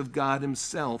voice of God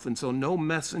himself. And so no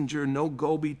messenger, no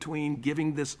go-between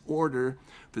giving this order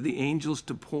for the angels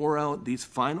to pour out these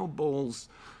final bowls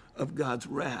of God's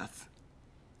wrath.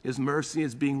 His mercy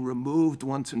is being removed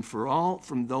once and for all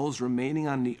from those remaining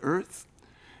on the earth.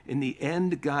 In the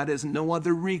end, God has no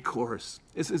other recourse.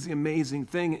 This is the amazing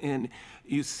thing. And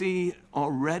you see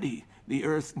already the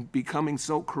earth becoming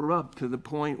so corrupt to the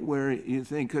point where you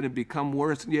think, could it become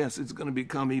worse? Yes, it's going to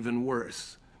become even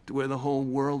worse, to where the whole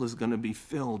world is going to be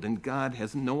filled. And God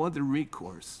has no other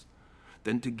recourse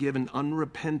than to give an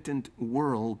unrepentant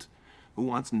world who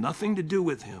wants nothing to do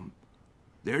with him.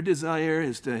 Their desire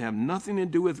is to have nothing to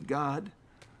do with God,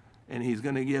 and he's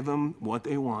going to give them what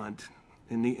they want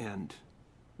in the end.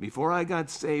 Before I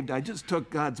got saved, I just took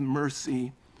God's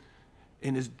mercy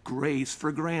and his grace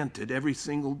for granted every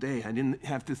single day. I didn't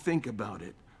have to think about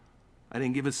it. I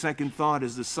didn't give a second thought,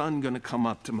 is the sun going to come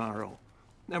up tomorrow?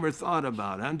 Never thought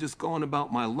about it. I'm just going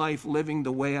about my life living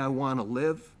the way I want to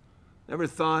live. Never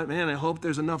thought, man, I hope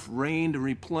there's enough rain to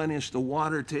replenish the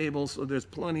water table so there's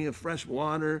plenty of fresh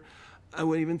water. I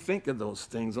wouldn't even think of those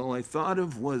things. All I thought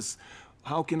of was,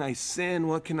 how can I sin?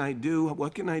 What can I do?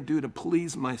 What can I do to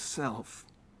please myself?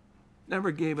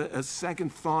 Never gave a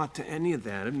second thought to any of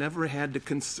that. I've never had to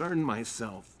concern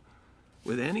myself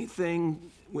with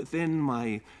anything within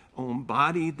my own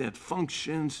body that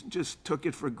functions, just took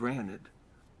it for granted.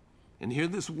 And here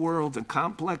this world's a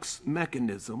complex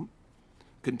mechanism,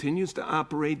 continues to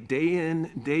operate day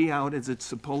in, day out as it's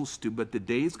supposed to, but the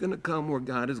day is going to come where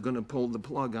God is going to pull the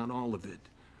plug on all of it,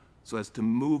 so as to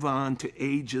move on to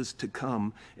ages to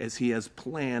come as he has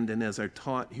planned and as are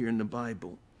taught here in the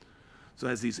Bible. So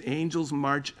as these angels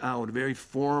march out, a very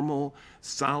formal,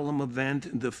 solemn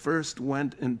event, the first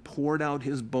went and poured out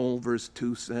his bowl, verse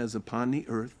 2 says, upon the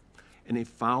earth, and a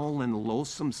foul and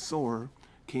loathsome sore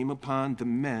came upon the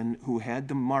men who had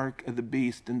the mark of the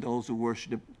beast and those who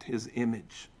worshipped his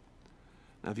image.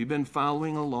 Now, if you've been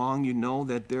following along, you know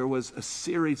that there was a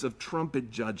series of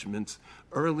trumpet judgments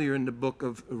earlier in the book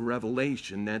of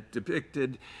Revelation that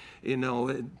depicted,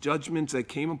 judgments that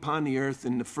came upon the earth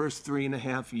in the first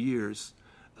 3.5 years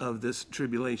of this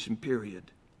tribulation period.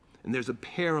 And there's a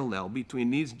parallel between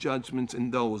these judgments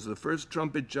and those. The first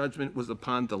trumpet judgment was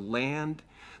upon the land.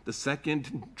 The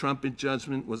second trumpet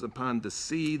judgment was upon the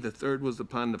sea. The third was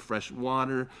upon the fresh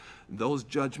water. Those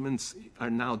judgments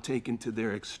are now taken to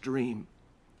their extreme.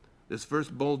 This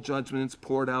first bowl judgment is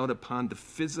poured out upon the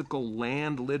physical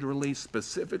land, literally,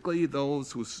 specifically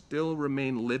those who still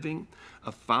remain living.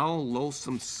 A foul,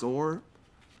 loathsome sore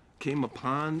came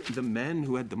upon the men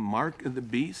who had the mark of the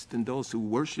beast and those who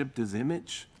worshipped his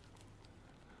image.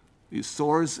 These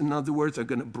sores, in other words, are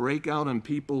going to break out on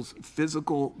people's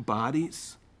physical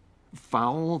bodies.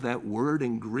 Foul, that word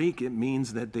in Greek, it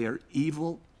means that they are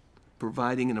evil,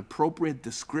 providing an appropriate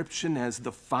description as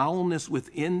the foulness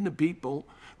within the people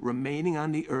remaining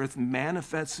on the earth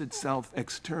manifests itself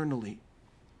externally.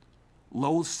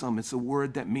 Loathsome, it's a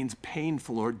word that means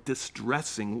painful or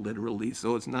distressing, literally.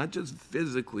 So it's not just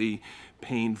physically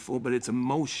painful, but it's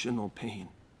emotional pain.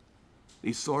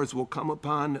 These sores will come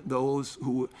upon those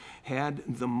who had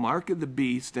the mark of the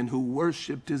beast and who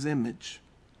worshipped his image.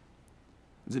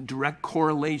 There's a direct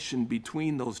correlation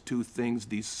between those two things,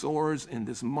 these sores and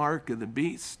this mark of the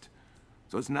beast.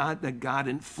 So it's not that God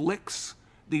inflicts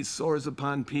these sores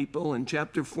upon people. In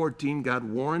chapter 14, God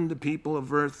warned the people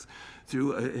of earth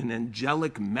through an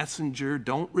angelic messenger,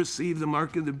 don't receive the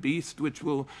mark of the beast, which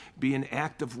will be an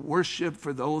act of worship.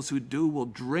 For those who do will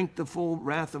drink the full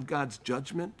wrath of God's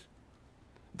judgment.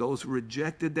 Those who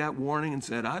rejected that warning and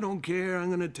said, I don't care, I'm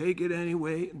going to take it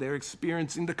anyway, they're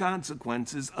experiencing the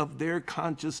consequences of their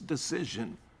conscious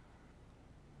decision.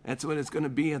 That's what it's going to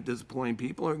be at this point.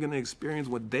 People are going to experience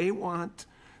what they want.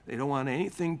 They don't want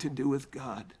anything to do with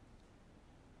God.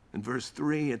 In verse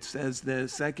 3, it says, the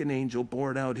second angel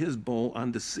poured out his bowl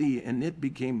on the sea, and it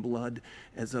became blood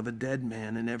as of a dead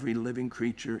man, and every living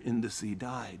creature in the sea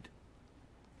died.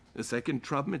 The second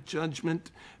trumpet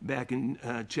judgment, back in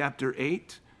chapter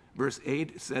 8, verse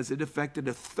 8, says it affected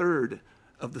a third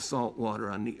of the salt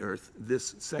water on the earth.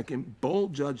 This second bowl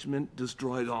judgment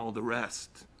destroyed all the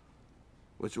rest,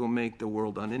 which will make the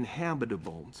world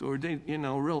uninhabitable. So we're doing,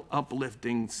 real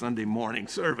uplifting Sunday morning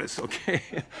service,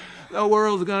 okay? The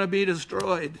world's going to be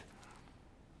destroyed.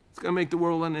 It's going to make the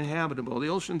world uninhabitable. The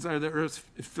oceans are the Earth's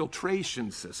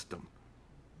filtration system.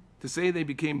 To say they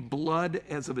became blood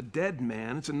as of a dead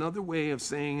man, it's another way of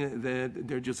saying that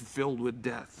they're just filled with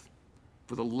death.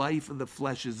 For the life of the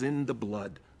flesh is in the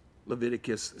blood.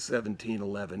 Leviticus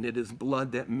 17:11. It is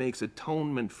blood that makes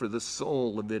atonement for the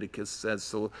soul, Leviticus says.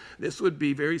 So this would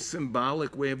be a very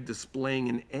symbolic way of displaying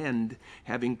an end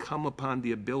having come upon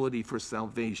the ability for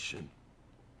salvation.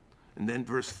 And then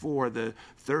verse 4, the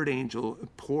third angel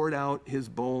poured out his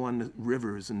bowl on the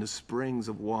rivers and the springs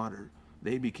of water.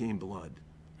 They became blood.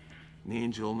 And the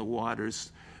angel in the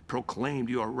waters proclaimed,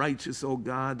 "You are righteous, O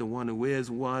God, the one who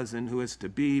is, was, and who is to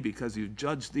be, because you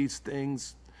judge these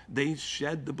things. They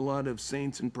shed the blood of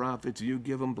saints and prophets. You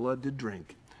give them blood to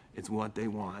drink." It's what they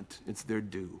want. It's their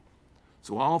due.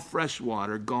 So all fresh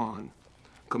water gone,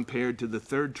 compared to the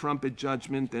third trumpet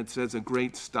judgment that says a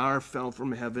great star fell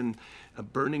from heaven, a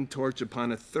burning torch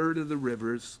upon a third of the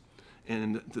rivers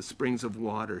and the springs of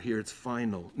water. Here it's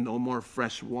final. No more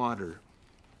fresh water.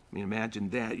 I mean, imagine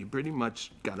that. You pretty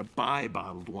much got to buy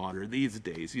bottled water these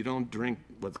days. You don't drink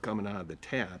what's coming out of the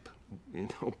tap,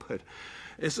 but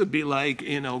this would be like,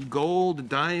 gold,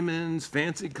 diamonds,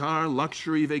 fancy car,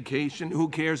 luxury vacation. Who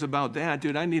cares about that?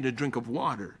 Dude, I need a drink of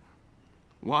water.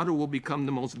 Water will become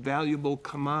the most valuable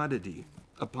commodity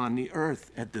upon the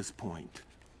earth at this point.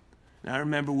 Now, I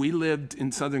remember we lived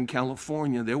in Southern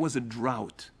California. There was a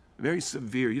drought, very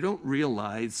severe. You don't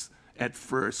realize at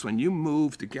first, when you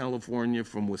move to California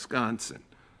from Wisconsin,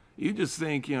 you just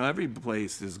think, every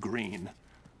place is green.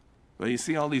 But you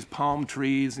see all these palm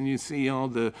trees, and you see all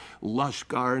the lush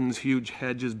gardens, huge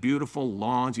hedges, beautiful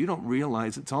lawns. You don't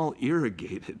realize it's all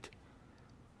irrigated.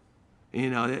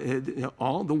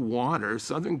 All the water,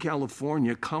 Southern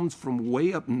California, comes from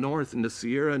way up north in the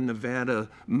Sierra Nevada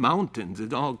mountains.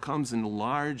 It all comes in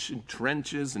large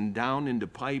trenches and down into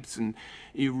pipes, and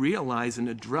you realize in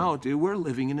a drought, we're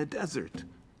living in a desert.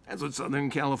 That's what Southern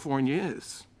California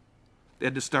is. They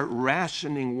had to start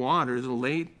rationing water in the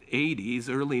late 80s,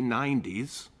 early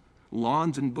 90s.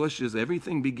 Lawns and bushes,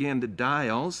 everything began to die.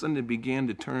 All of a sudden, it began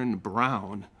to turn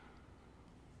brown.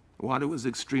 Water was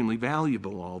extremely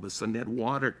valuable all of a sudden. They had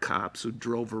water cops who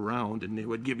drove around, and they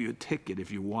would give you a ticket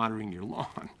if you're watering your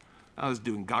lawn. I was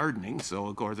doing gardening, so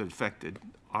of course it affected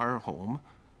our home.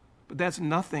 But that's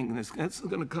nothing. That's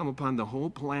going to come upon the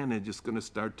whole planet, just going to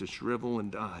start to shrivel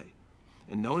and die.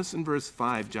 And notice in verse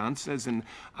 5, John says, "And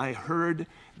I heard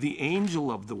the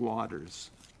angel of the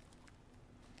waters."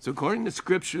 So according to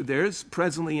Scripture, there's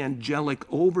presently angelic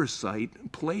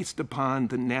oversight placed upon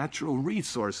the natural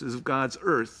resources of God's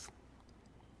earth.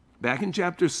 Back in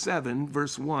chapter 7,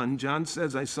 verse 1, John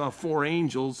says, "I saw 4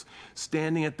 angels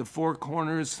standing at the 4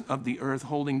 corners of the earth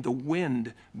holding the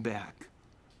wind back,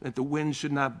 that the wind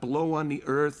should not blow on the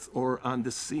earth or on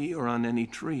the sea or on any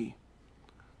tree."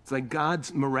 It's like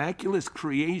God's miraculous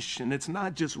creation. It's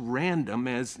not just random,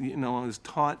 as I was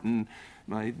taught in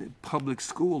my public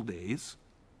school days.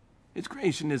 Its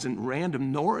creation isn't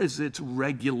random, nor is its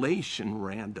regulation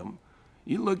random.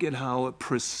 You look at how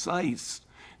precise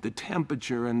the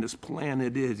temperature on this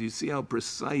planet is. You see how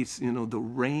precise, the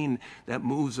rain that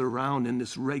moves around in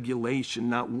this regulation.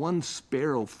 Not one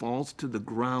sparrow falls to the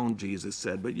ground, Jesus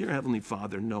said, but your Heavenly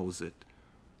Father knows it.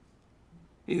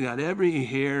 You got every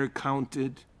hair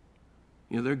counted.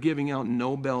 They're giving out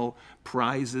Nobel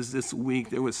Prizes this week.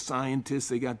 There was scientists,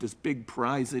 they got this big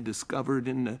prize they discovered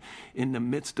in the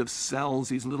midst of cells,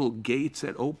 these little gates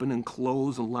that open and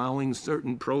close, allowing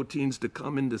certain proteins to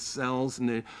come into cells.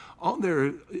 And all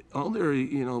they're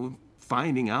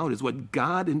finding out is what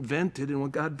God invented and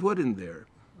what God put in there.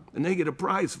 And they get a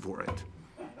prize for it.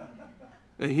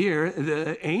 Here,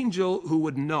 the angel who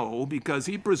would know, because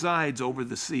he presides over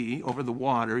the sea, over the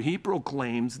water, he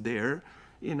proclaims there,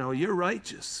 you're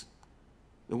righteous.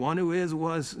 The one who is,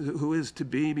 was, who is to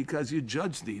be, because you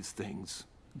judge these things.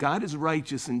 God is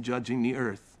righteous in judging the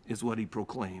earth, is what he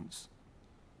proclaims.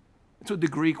 That's what the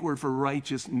Greek word for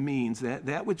righteous means,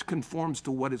 that which conforms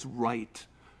to what is right.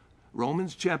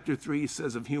 Romans chapter 3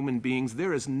 says of human beings,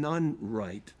 there is none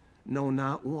right, no,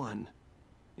 not one.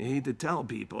 I hate to tell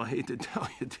people, I hate to tell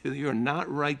you, you're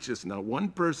not righteous. Now, one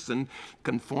person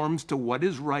conforms to what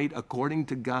is right according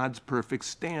to God's perfect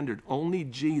standard. Only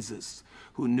Jesus,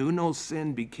 who knew no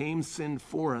sin, became sin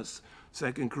for us.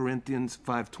 2 Corinthians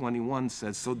 5:21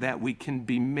 says, so that we can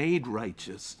be made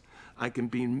righteous. I can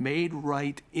be made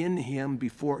right in him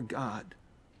before God.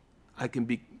 I can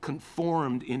be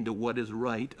conformed into what is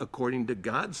right according to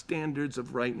God's standards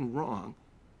of right and wrong.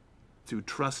 Through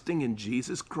trusting in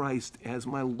Jesus Christ as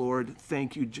my Lord.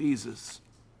 Thank you, Jesus.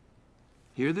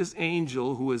 Here this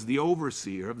angel, who is the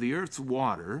overseer of the earth's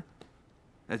water,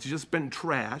 that's just been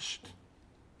trashed,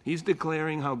 he's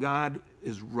declaring how God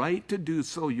is right to do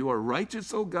so. You are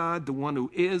righteous, O God, the one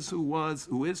who is, who was,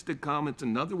 who is to come. It's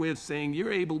another way of saying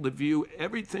you're able to view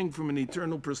everything from an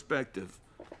eternal perspective.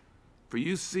 For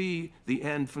you see the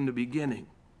end from the beginning.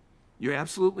 You're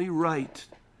absolutely right,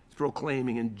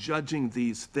 proclaiming and judging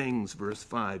these things, verse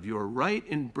 5. You are right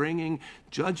in bringing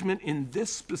judgment in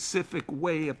this specific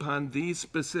way upon these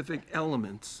specific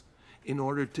elements in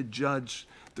order to judge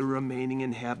the remaining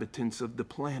inhabitants of the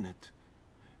planet.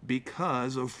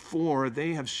 For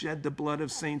they have shed the blood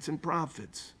of saints and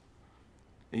prophets,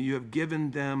 and you have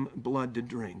given them blood to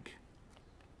drink.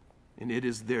 And it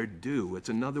is their due. It's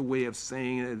another way of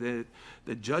saying that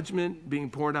the judgment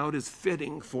being poured out is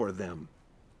fitting for them.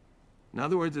 In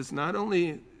other words, it's not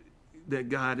only that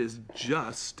God is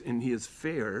just and he is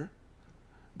fair,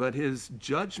 but his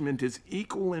judgment is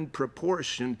equal in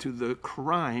proportion to the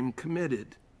crime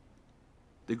committed.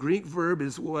 The Greek verb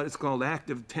is what is called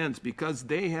active tense because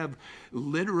they have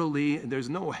literally, there's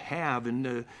no have in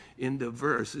the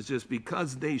verse. It's just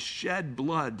because they shed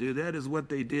blood. That is what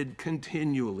they did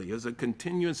continually. As a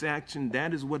continuous action,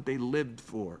 that is what they lived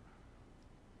for.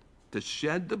 To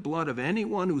shed the blood of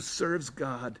anyone who serves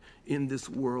God in this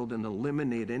world and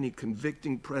eliminate any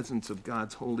convicting presence of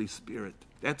God's Holy Spirit.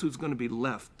 That's who's going to be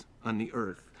left on the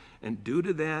earth. And due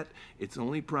to that, it's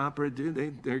only proper,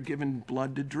 they're given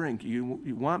blood to drink. You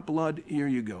want blood, here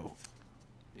you go.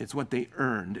 It's what they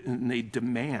earned, and they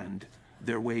demand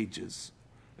their wages.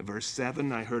 Verse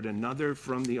 7, I heard another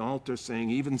from the altar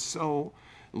saying, even so,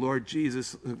 Lord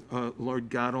Jesus, Lord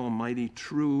God Almighty,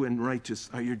 true and righteous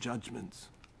are your judgments.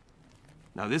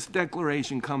 Now, this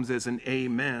declaration comes as an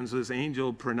amen. So this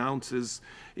angel pronounces,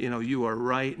 you are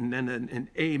right, and then an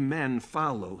amen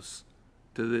follows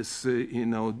to this,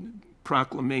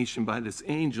 proclamation by this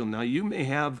angel. Now, you may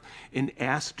have an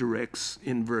asterisk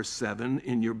in verse 7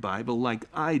 in your Bible like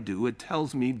I do. It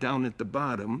tells me down at the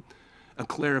bottom a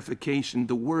clarification.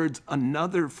 The words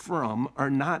another from are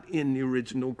not in the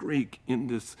original Greek in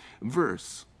this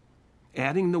verse.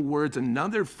 Adding the words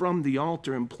another from the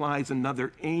altar implies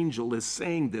another angel is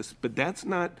saying this, but that's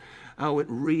not how it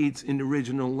reads in the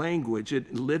original language.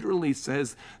 It literally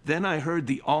says, then I heard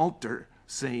the altar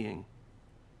saying.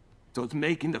 So it's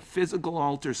making the physical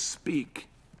altar speak.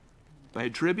 By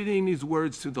attributing these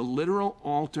words to the literal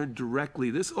altar directly,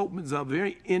 this opens up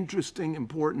very interesting,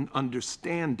 important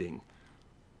understanding.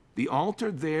 The altar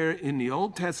there in the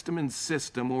Old Testament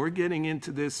system, we're getting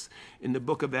into this in the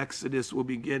book of Exodus, we'll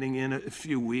be getting in a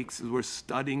few weeks as we're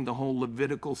studying the whole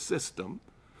Levitical system.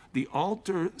 The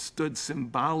altar stood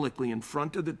symbolically in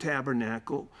front of the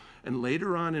tabernacle and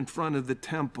later on in front of the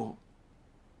temple.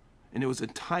 And it was a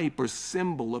type or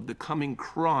symbol of the coming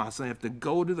cross. I have to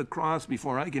go to the cross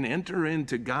before I can enter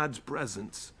into God's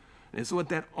presence. And it's what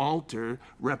that altar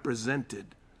represented.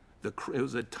 It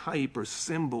was a type or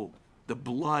symbol. The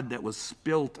blood that was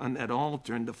spilt on that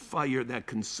altar and the fire that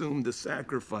consumed the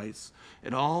sacrifice.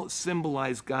 It all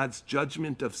symbolized God's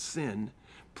judgment of sin,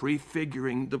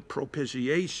 prefiguring the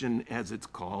propitiation, as it's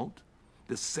called,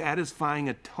 the satisfying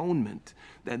atonement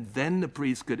that then the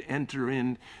priest could enter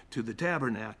into the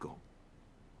tabernacle.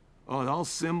 Oh, it all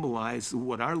symbolized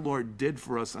what our Lord did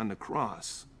for us on the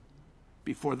cross.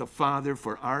 Before the Father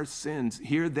for our sins.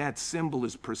 Here that symbol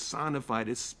is personified,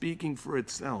 is speaking for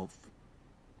itself.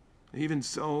 Even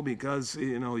so, because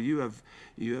you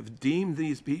have deemed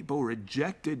these people,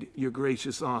 rejected your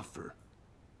gracious offer.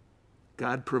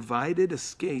 God provided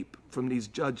escape from these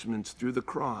judgments through the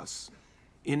cross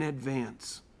in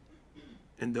advance.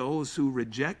 And those who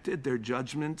rejected their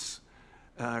judgments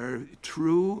are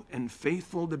true and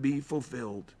faithful to be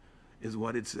fulfilled, is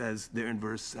what it says there in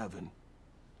verse 7.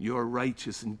 You're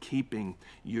righteous in keeping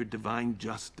your divine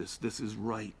justice. This is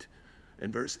right.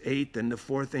 In verse 8, then the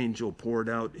fourth angel poured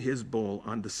out his bowl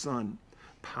on the sun.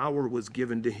 Power was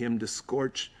given to him to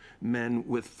scorch men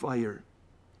with fire.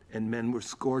 And men were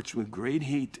scorched with great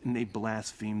heat, and they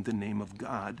blasphemed the name of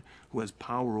God, who has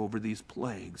power over these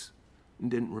plagues,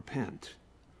 and didn't repent.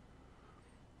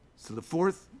 So the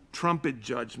fourth trumpet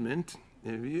judgment,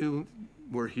 if you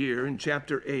we're here in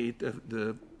chapter 8,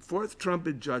 the fourth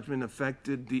trumpet judgment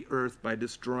affected the earth by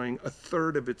destroying a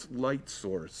third of its light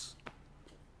source.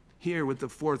 Here with the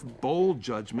fourth bowl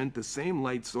judgment, the same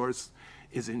light source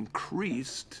is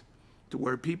increased to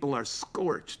where people are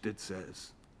scorched, it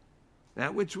says.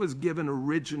 That which was given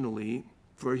originally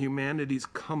for humanity's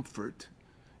comfort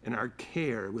and our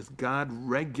care, with God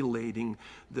regulating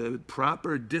the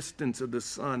proper distance of the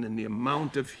sun and the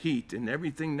amount of heat and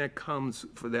everything that comes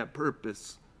for that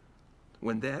purpose.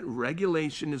 When that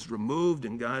regulation is removed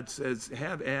and God says,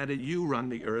 have at it, you run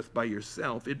the earth by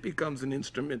yourself, it becomes an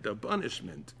instrument of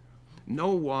punishment. No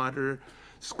water,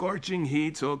 scorching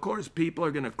heat, so of course people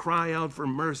are going to cry out for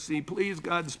mercy. Please,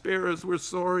 God, spare us, we're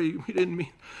sorry, we didn't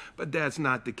mean. But that's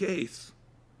not the case.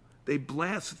 They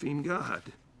blaspheme God.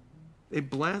 They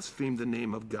blasphemed the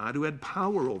name of God who had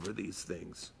power over these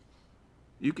things.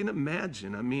 You can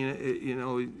imagine,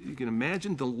 you can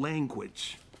imagine the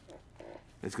language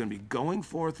that's going to be going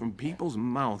forth from people's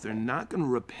mouth. They're not going to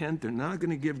repent. They're not going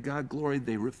to give God glory.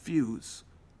 They refuse.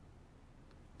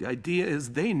 The idea is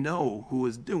they know who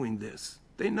is doing this.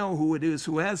 They know who it is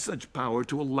who has such power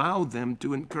to allow them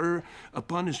to incur a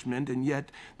punishment, and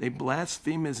yet they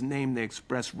blaspheme his name. They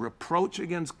express reproach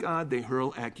against God. They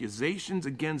hurl accusations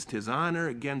against his honor,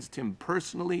 against him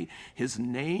personally, his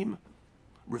name.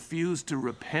 Refuse to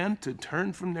repent, to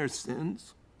turn from their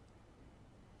sins.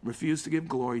 Refuse to give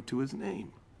glory to his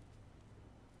name.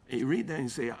 And you read that and you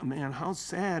say, oh, man, how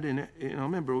sad. And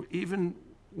remember, even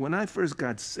when I first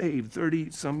got saved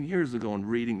 30-some years ago and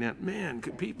reading that, man,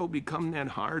 could people become that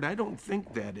hard? I don't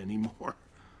think that anymore.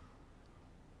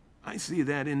 I see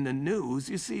that in the news.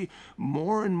 You see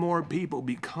more and more people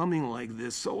becoming like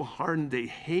this, so hardened they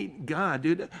hate God.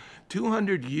 Dude,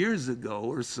 200 years ago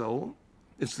or so,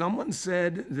 if someone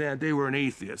said that they were an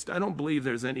atheist, I don't believe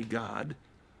there's any God,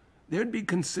 they'd be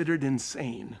considered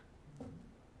insane.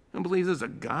 I don't believe there's a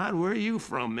God. Where are you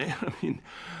from, man? I mean,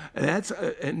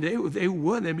 and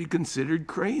they'd be considered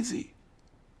crazy.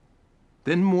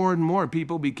 Then more and more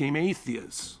people became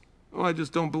atheists. Oh, I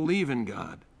just don't believe in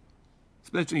God.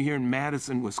 Especially here in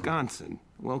Madison, Wisconsin.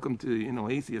 Welcome to,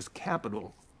 atheist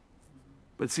capital.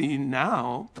 But see,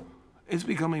 now it's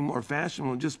becoming more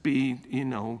fashionable to just be,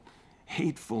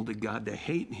 hateful to God, to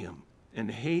hate him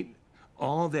and hate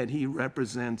all that he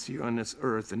represents here on this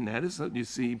earth. And that is what you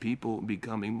see people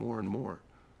becoming more and more.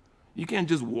 You can't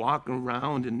just walk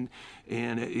around and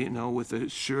with a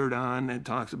shirt on that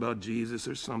talks about Jesus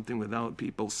or something without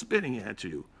people spitting at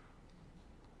you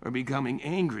or becoming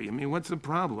angry. I mean, what's the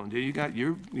problem? You got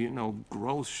your,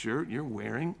 gross shirt you're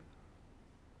wearing.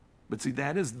 But see,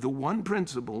 that is the one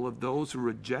principle of those who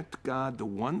reject God, the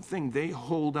one thing they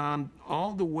hold on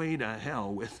all the way to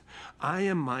hell with. I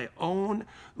am my own,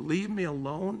 leave me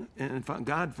alone. And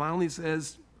God finally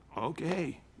says,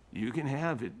 okay, you can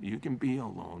have it. You can be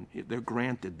alone. They're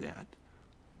granted that.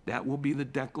 That will be the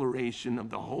declaration of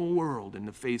the whole world in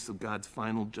the face of God's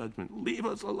final judgment. Leave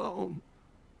us alone.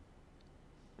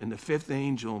 And the fifth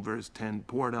angel, verse 10,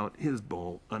 poured out his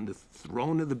bowl on the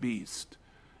throne of the beast,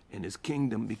 and his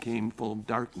kingdom became full of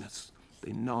darkness.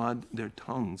 They gnawed their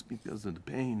tongues because of the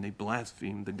pain. They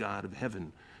blasphemed the God of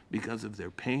heaven because of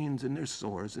their pains and their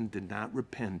sores, and did not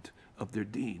repent of their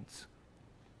deeds.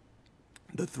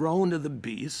 The throne of the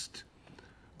beast,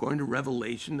 according to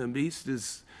Revelation, the beast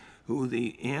is who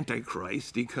the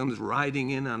Antichrist. He comes riding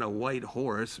in on a white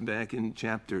horse back in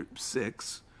chapter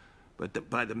 6. But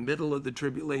by the middle of the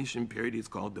tribulation period, he's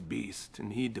called the beast,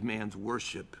 and he demands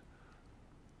worship.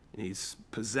 And he's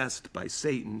possessed by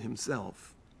Satan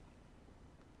himself.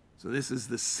 So this is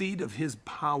the seat of his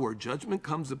power. Judgment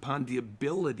comes upon the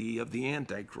ability of the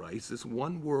Antichrist, this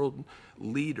one world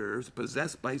leader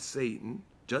possessed by Satan.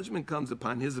 Judgment comes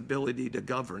upon his ability to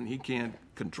govern. He can't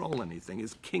control anything.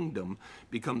 His kingdom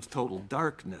becomes total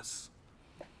darkness.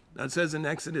 Now it says in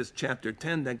Exodus chapter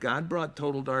 10 that God brought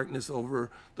total darkness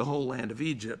over the whole land of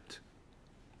Egypt.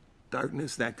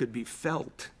 Darkness that could be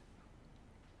felt.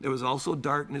 There was also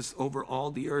darkness over all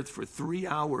the earth for 3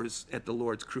 hours at the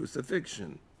Lord's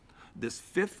crucifixion. This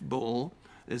fifth bowl,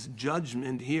 this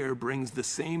judgment here, brings the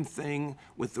same thing,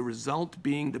 with the result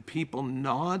being the people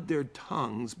gnawed their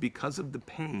tongues because of the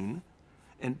pain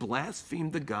and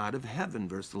blasphemed the God of heaven,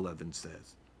 verse 11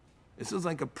 says. This is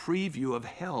like a preview of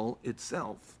hell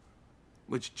itself,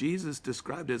 which Jesus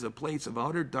described as a place of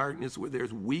utter darkness where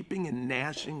there's weeping and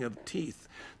gnashing of teeth.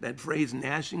 That phrase,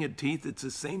 gnashing of teeth, it's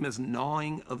the same as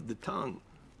gnawing of the tongue.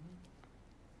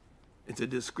 It's a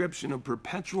description of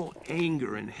perpetual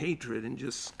anger and hatred and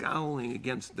just scowling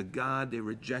against the God they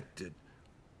rejected,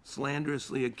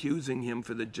 slanderously accusing him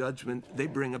for the judgment they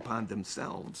bring upon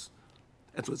themselves.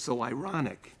 That's what's so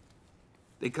ironic.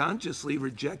 They consciously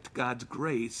reject God's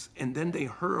grace, and then they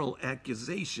hurl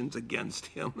accusations against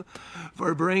him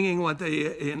for bringing what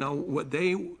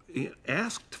they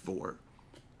asked for.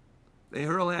 They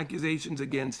hurl accusations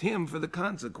against him for the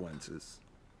consequences.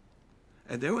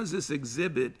 And there was this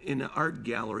exhibit in an art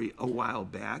gallery a while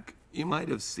back. You might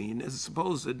have seen as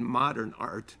supposed modern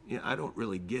art. I don't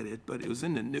really get it, but it was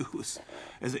in the news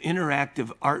as an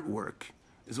interactive artwork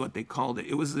is what they called it.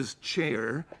 It was this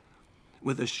chair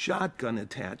with a shotgun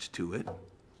attached to it.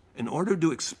 In order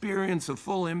to experience the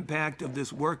full impact of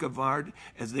this work of art,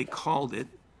 as they called it,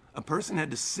 a person had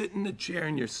to sit in the chair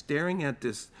and you're staring at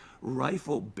this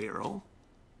rifle barrel,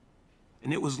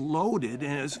 and it was loaded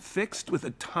and it was fixed with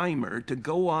a timer to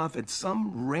go off at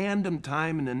some random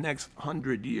time in the next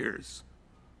 100 years.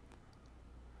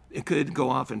 It could go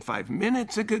off in 5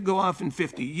 minutes, it could go off in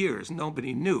 50 years,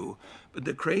 nobody knew. But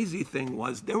the crazy thing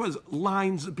was there was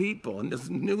lines of people in this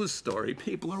news story.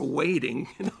 People are waiting,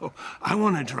 I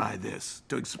want to try this,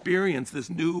 to experience this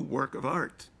new work of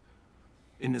art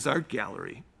in this art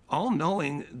gallery, all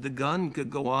knowing the gun could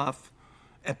go off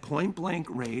at point blank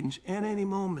range at any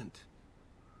moment.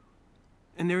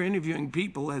 And they're interviewing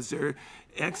people as they're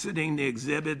exiting the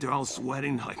exhibit. They're all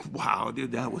sweating like, wow,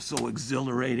 dude, that was so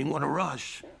exhilarating. What a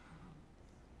rush.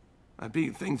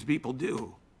 Things people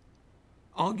do.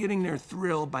 All getting their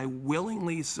thrill by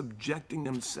willingly subjecting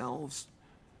themselves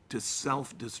to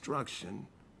self-destruction,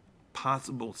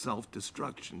 possible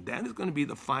self-destruction. That is going to be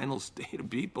the final state of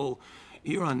people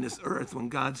here on this earth when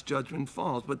God's judgment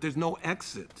falls. But there's no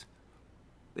exit.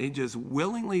 They just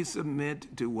willingly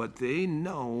submit to what they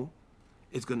know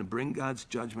is going to bring God's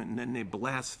judgment, and then they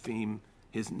blaspheme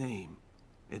his name.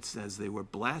 It says they were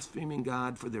blaspheming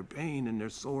God for their pain and their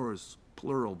sores,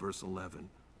 plural, verse 11.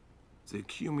 It's the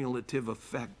cumulative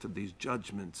effect of these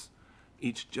judgments.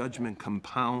 Each judgment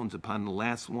compounds upon the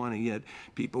last one, and yet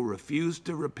people refuse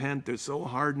to repent. They're so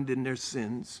hardened in their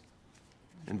sins.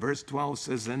 And verse 12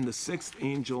 says, then the sixth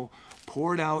angel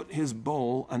poured out his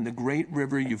bowl on the great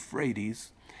river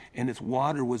Euphrates, and its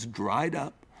water was dried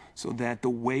up, so that the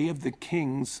way of the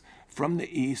kings from the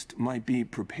east might be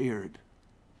prepared.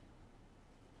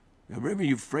 The river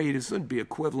Euphrates would be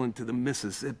equivalent to the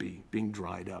Mississippi being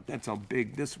dried up. That's how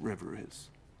big this river is.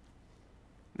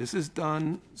 This is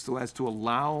done so as to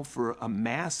allow for a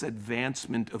mass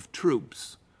advancement of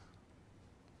troops.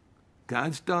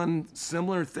 God's done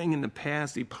similar thing in the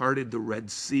past. He parted the Red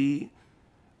Sea,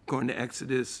 according to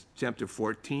Exodus chapter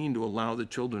 14, to allow the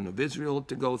children of Israel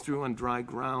to go through on dry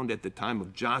ground. At the time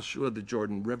of Joshua, the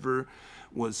Jordan River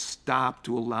was stopped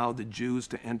to allow the Jews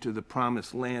to enter the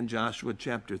promised land, Joshua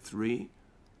chapter 3.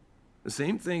 The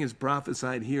same thing is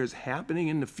prophesied here is happening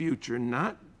in the future,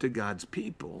 not to God's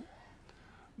people,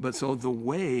 but so the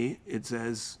way, it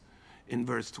says in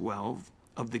verse 12,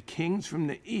 of the kings from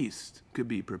the east could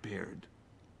be prepared.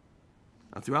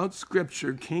 Now, throughout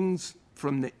Scripture, kings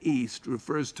from the east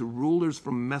refers to rulers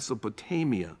from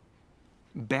Mesopotamia.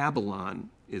 Babylon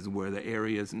is where the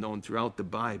area is known throughout the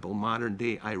Bible,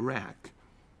 modern-day Iraq.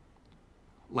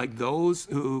 Like those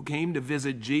who came to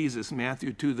visit Jesus,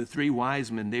 Matthew 2, the three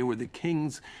wise men, they were the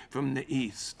kings from the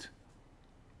east.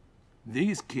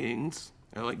 These kings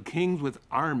are like kings with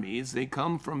armies. They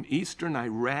come from eastern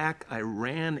Iraq,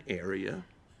 Iran area,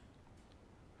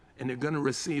 and they're going to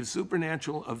receive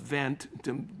supernatural event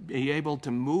to be able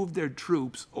to move their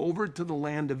troops over to the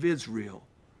land of Israel,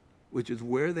 which is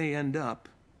where they end up.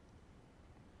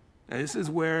 Now, this is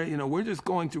where, we're just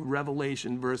going through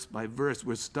Revelation verse by verse.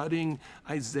 We're studying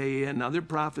Isaiah and other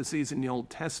prophecies in the Old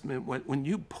Testament. When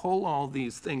you pull all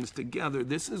these things together,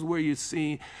 this is where you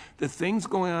see the things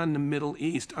going on in the Middle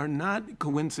East are not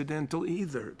coincidental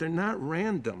either. They're not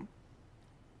random.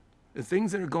 The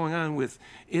things that are going on with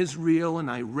Israel and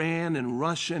Iran and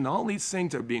Russia and all these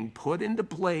things are being put into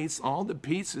place, all the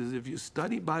pieces. If you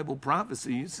study Bible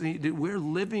prophecy, you see that we're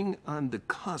living on the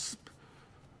cusp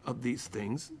of these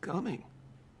things coming.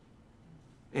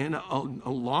 And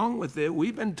along with it,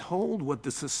 we've been told what the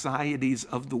societies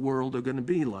of the world are going to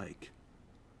be like.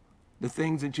 The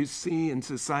things that you see in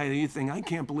society, you think, I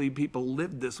can't believe people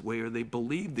live this way or they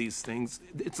believe these things.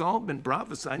 It's all been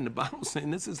prophesied in the Bible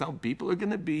saying this is how people are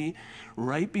going to be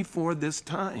right before this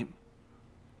time.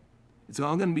 It's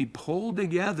all going to be pulled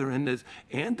together, and this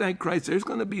Antichrist, there's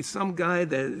going to be some guy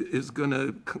that is going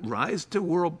to rise to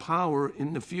world power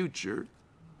in the future.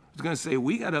 He's going to say,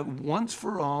 we got to once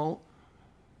for all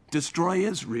destroy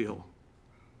Israel.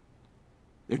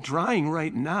 They're trying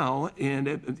right now,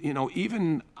 and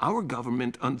even our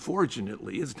government,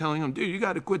 unfortunately, is telling them, dude, you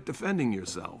got to quit defending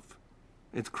yourself.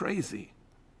 It's crazy.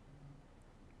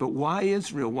 But why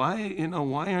Israel? Why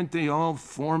aren't they all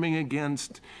forming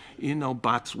against,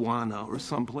 Botswana or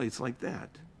someplace like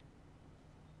that?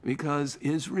 Because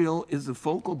Israel is the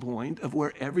focal point of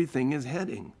where everything is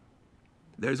heading.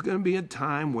 There's going to be a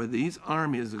time where these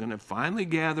armies are going to finally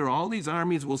gather. All these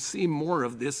armies, will see more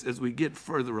of this as we get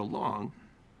further along.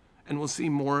 And we'll see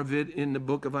more of it in the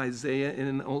book of Isaiah and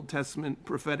in the Old Testament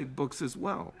prophetic books as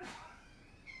well.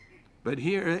 But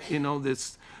here,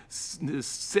 this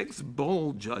sixth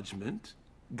bowl judgment,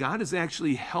 God is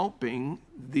actually helping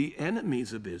the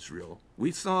enemies of Israel.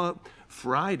 We saw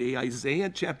Friday, Isaiah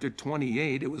chapter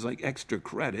 28. It was like extra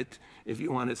credit. If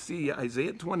you want to see,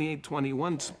 Isaiah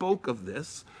 28:21 spoke of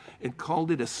this. It called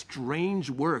it a strange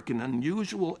work, an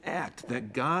unusual act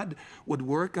that God would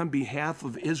work on behalf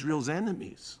of Israel's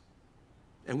enemies.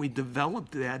 And we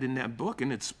developed that in that book,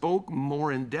 and it spoke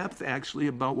more in depth actually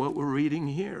about what we're reading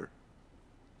here.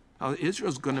 How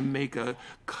Israel's going to make a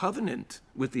covenant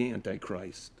with the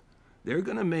Antichrist. They're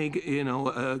going to make,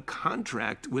 a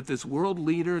contract with this world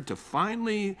leader to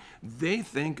finally, they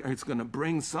think it's going to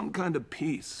bring some kind of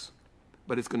peace,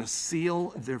 but it's going to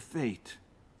seal their fate.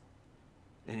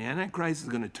 And the Antichrist is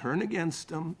going to turn against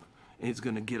them, and he's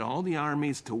going to get all the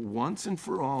armies to once and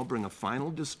for all bring a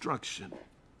final destruction.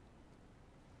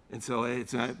 And so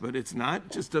it's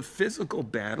not just a physical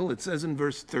battle. It says in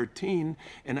verse 13,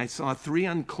 and I saw 3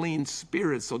 unclean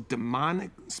spirits, so demonic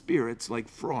spirits like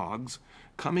frogs,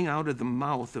 coming out of the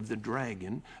mouth of the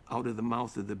dragon, out of the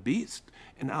mouth of the beast,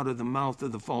 and out of the mouth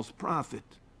of the false prophet.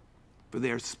 For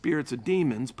they are spirits of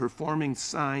demons performing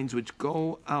signs which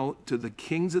go out to the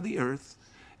kings of the earth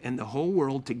and the whole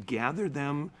world to gather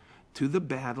them to the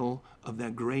battle of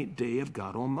that great day of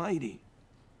God Almighty.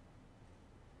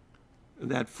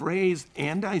 That phrase,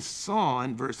 and I saw,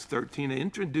 in verse 13, it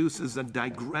introduces a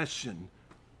digression,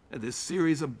 this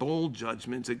series of bowl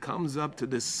judgments. It comes up to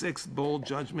the 6th bowl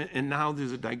judgment, and now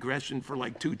there's a digression for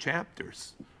like 2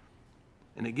 chapters.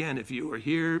 And again, if you are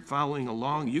here following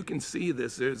along, you can see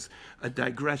this. There's a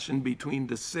digression between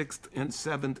the 6th and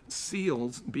 7th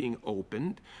seals being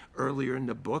opened. Earlier in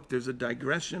the book, there's a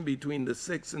digression between the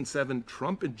 6th and 7th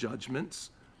trumpet judgments.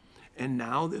 And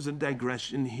now there's a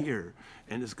digression here,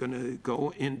 and it's going to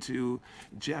go into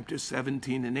chapter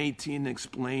 17 and 18 and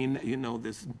explain,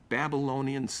 this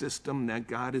Babylonian system that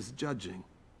God is judging.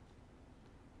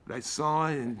 But I saw,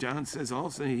 and John says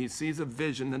also, he sees a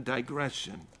vision, a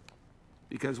digression.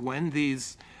 Because when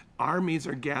these armies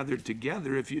are gathered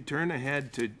together, if you turn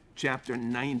ahead to chapter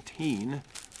 19,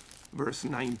 verse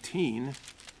 19,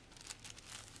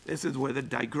 this is where the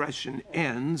digression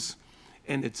ends.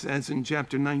 And it says in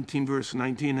chapter 19, verse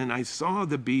 19, and I saw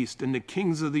the beast and the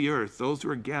kings of the earth, those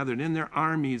who are gathered in their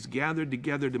armies, gathered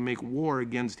together to make war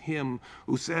against him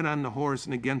who sat on the horse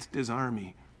and against his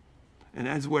army. And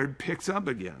that's where it picks up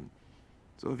again.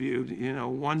 So if you,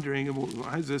 wondering,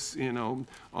 why is this, all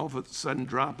of a sudden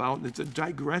drop out? It's a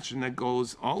digression that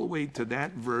goes all the way to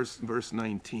that verse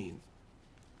 19.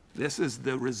 This is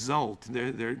the result.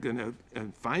 They're going to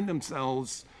find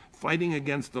themselves fighting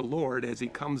against the Lord as he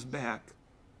comes back.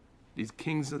 These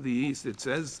kings of the east, it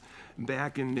says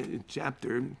back in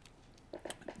chapter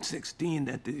 16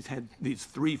 that they had these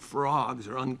 3 frogs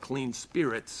or unclean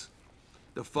spirits,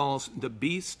 the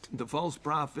beast, the false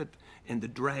prophet, and the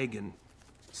dragon,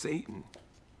 Satan.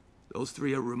 Those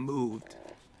 3 are removed.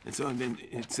 And so then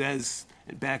it says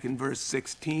back in verse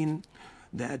 16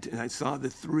 that I saw the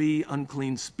 3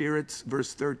 unclean spirits,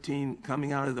 verse 13,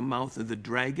 coming out of the mouth of the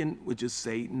dragon, which is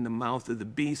Satan, the mouth of the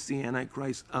beast, the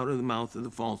Antichrist, out of the mouth of the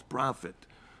false prophet.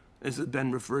 This has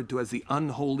been referred to as the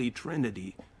unholy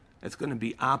trinity that's going to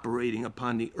be operating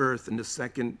upon the earth in the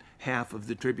second half of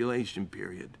the tribulation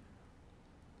period.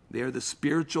 They are the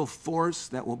spiritual force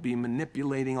that will be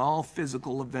manipulating all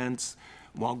physical events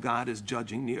while God is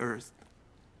judging the earth.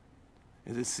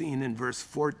 As is seen in verse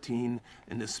 14,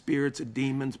 and the spirits of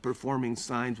demons performing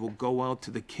signs will go out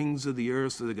to the kings of the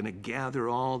earth, so they're going to gather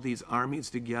all these armies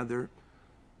together.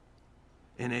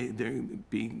 And there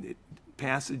be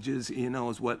passages,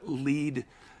 is what lead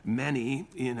many,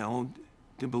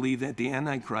 to believe that the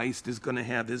Antichrist is going to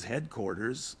have his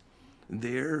headquarters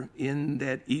there in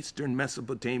that eastern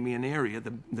Mesopotamian area,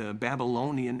 the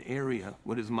Babylonian area,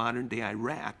 what is modern-day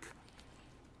Iraq.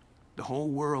 The whole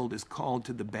world is called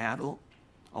to the battle.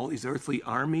 All these earthly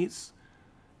armies,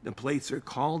 the place they're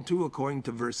called to, according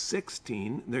to verse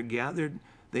 16, they're gathered.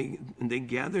 They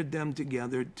gathered them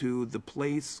together to the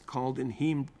place called in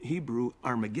Hebrew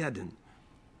Armageddon.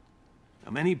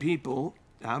 Now, many people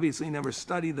obviously never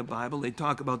study the Bible. They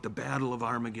talk about the Battle of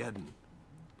Armageddon.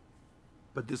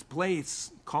 But this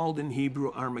place called in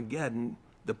Hebrew Armageddon,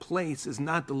 the place is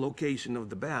not the location of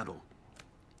the battle.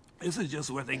 This is just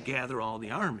where they gather all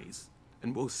the armies,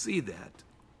 and we'll see that.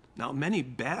 Now, many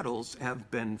battles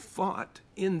have been fought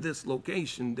in this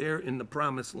location there in the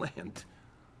Promised Land,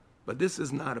 but this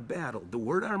is not a battle. The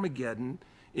word Armageddon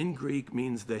in Greek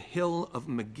means the hill of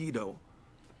Megiddo.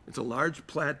 It's a large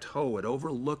plateau. It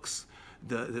overlooks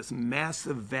this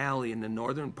massive valley in the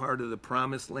northern part of the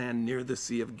Promised Land near the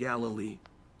Sea of Galilee.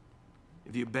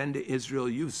 If you've been to Israel,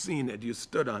 you've seen it. You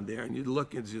stood on there and you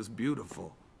look, it's just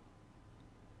beautiful.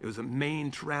 It was a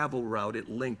main travel route. It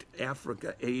linked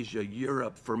Africa, Asia,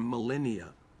 Europe for millennia.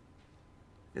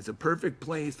 It's a perfect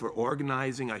place for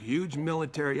organizing a huge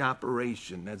military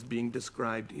operation that's being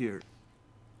described here.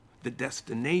 The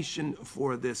destination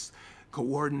for this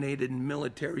coordinated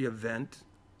military event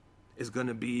is going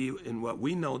to be in what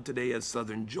we know today as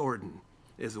southern Jordan,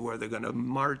 is where they're going to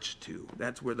march to.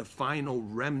 That's where the final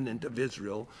remnant of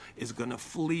Israel is going to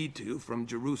flee to from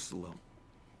Jerusalem.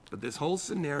 But this whole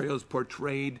scenario is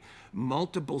portrayed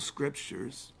multiple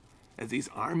scriptures as these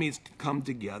armies come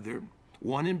together.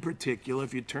 One in particular,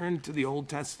 if you turn to the Old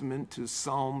Testament to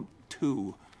Psalm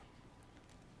 2,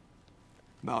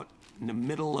 about in the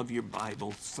middle of your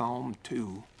Bible, Psalm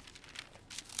 2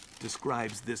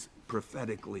 describes this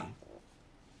prophetically.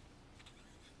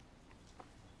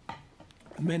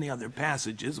 Many other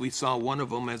passages. We saw one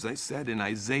of them, as I said, in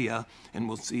Isaiah, and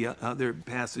we'll see other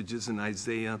passages in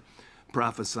Isaiah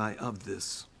prophesy of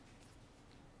this.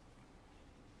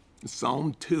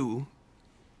 Psalm 2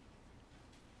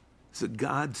 is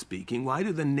God speaking. Why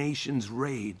do the nations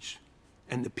rage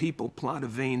and the people plot a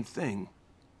vain thing?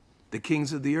 The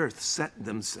kings of the earth set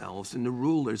themselves, and the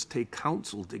rulers take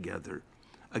counsel together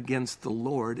against the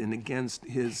Lord and against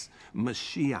his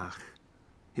Mashiach,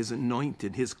 his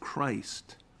anointed, his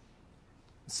Christ,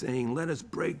 saying, let us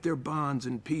break their bonds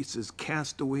in pieces,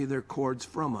 cast away their cords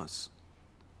from us.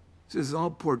 This is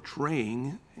all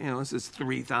portraying, this is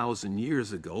 3,000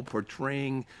 years ago,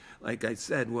 portraying, like I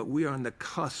said, what we are on the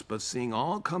cusp of seeing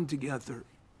all come together.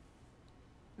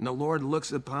 And the Lord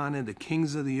looks upon it, the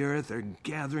kings of the earth are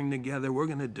gathering together. We're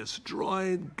going to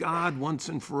destroy God once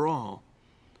and for all.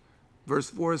 Verse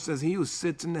 4 says, he who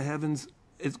sits in the heavens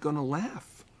is going to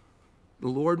laugh. The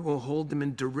Lord will hold them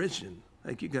in derision.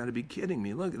 Like, you got to be kidding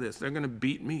me. Look at this. They're going to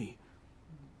beat me.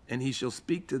 And he shall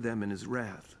speak to them in his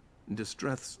wrath, and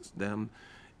distress them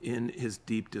in his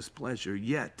deep displeasure.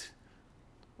 Yet,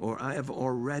 or I have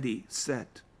already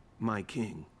set my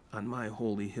king on my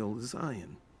holy hill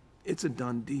Zion. It's a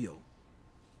done deal.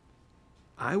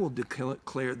 I will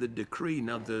declare the decree.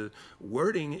 Now, the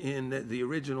wording in the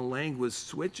original language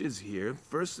switches here.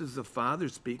 First is the Father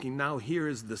speaking. Now here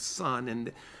is the Son.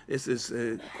 And this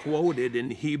is quoted in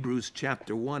Hebrews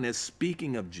chapter 1 as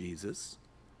speaking of Jesus,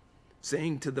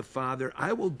 saying to the Father,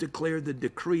 I will declare the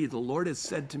decree. The Lord has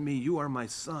said to me, you are my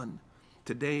Son.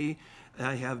 Today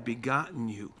I have begotten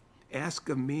you. Ask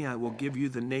of me, I will give you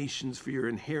the nations for your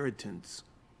inheritance,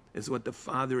 is what the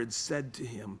Father had said to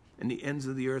him, and the ends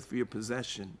of the earth for your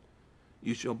possession.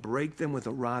 You shall break them with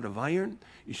a rod of iron.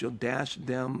 You shall dash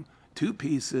them to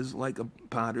pieces like a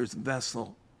potter's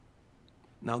vessel.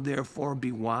 Now therefore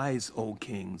be wise, O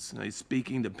kings. Now he's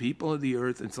speaking to people of the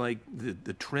earth. It's like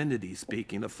the Trinity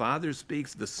speaking. The Father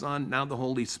speaks, the Son, now the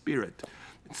Holy Spirit.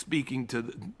 Speaking to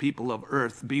the people of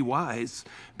earth, be wise,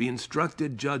 be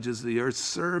instructed, judges of the earth,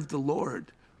 serve the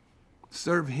Lord.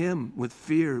 Serve him with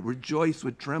fear, rejoice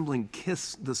with trembling,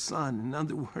 kiss the Son. In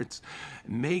other words,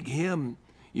 make him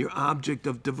your object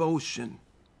of devotion.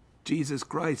 Jesus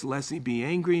Christ, lest he be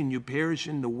angry and you perish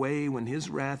in the way when his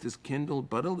wrath is kindled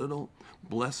but a little.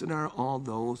 Blessed are all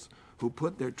those who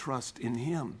put their trust in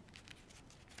him.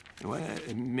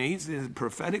 Amazing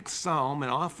prophetic psalm,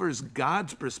 and offers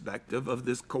God's perspective of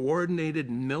this coordinated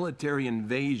military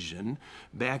invasion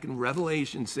back in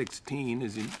Revelation 16,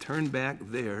 as you turn back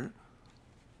there.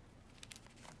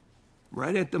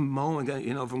 Right at the moment,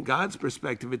 from God's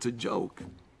perspective, it's a joke.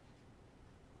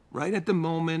 Right at the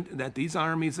moment that these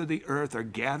armies of the earth are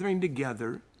gathering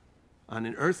together on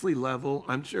an earthly level,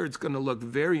 I'm sure it's going to look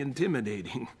very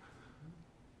intimidating.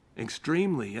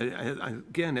 Extremely.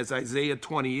 Again, as Isaiah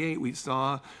 28 we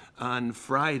saw on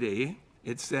Friday,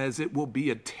 it says it will be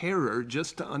a terror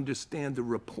just to understand the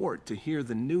report, to hear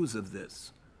the news of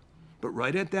this. But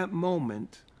right at that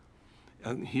moment,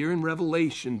 here in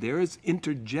Revelation, there is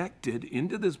interjected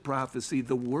into this prophecy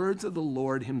the words of the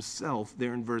Lord himself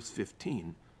there in verse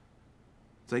 15.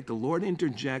 It's like the Lord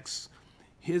interjects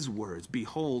his words.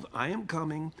 Behold, I am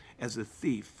coming as a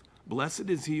thief. Blessed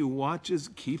is he who watches,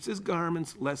 keeps his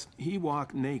garments, lest he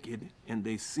walk naked and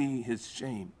they see his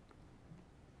shame.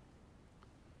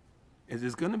 as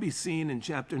is going to be seen in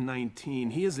chapter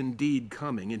 19, he is indeed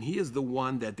coming, and he is the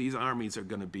one that these armies are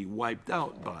going to be wiped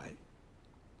out by.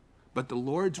 But the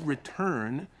Lord's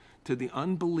return to the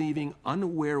unbelieving,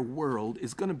 unaware world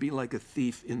is going to be like a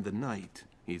thief in the night,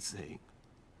 he's saying.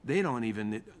 They don't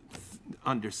even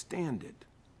understand it.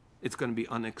 It's going to be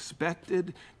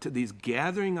unexpected to these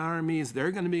gathering armies.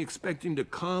 They're going to be expecting to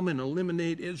come and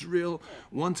eliminate Israel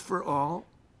once for all.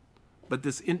 But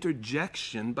this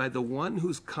interjection by the one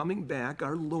who's coming back,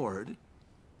 our Lord,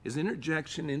 his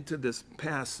interjection into this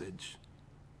passage,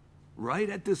 right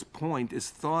at this point, is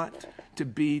thought to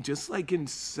be, just like in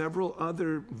several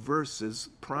other verses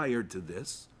prior to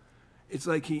this, it's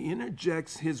like he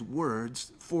interjects his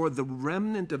words for the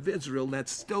remnant of Israel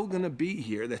that's still going to be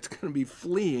here, that's going to be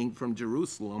fleeing from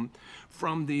Jerusalem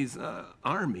from these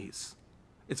armies.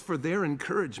 It's for their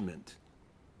encouragement.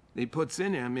 He puts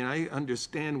in it, I mean, I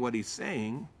understand what he's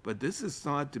saying, but this is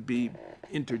thought to be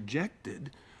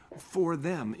interjected for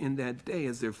them in that day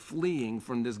as they're fleeing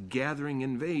from this gathering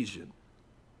invasion.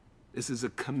 This is a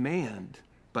command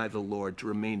by the Lord to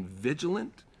remain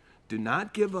vigilant, do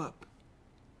not give up.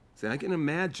 See, I can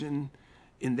imagine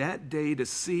in that day to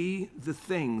see the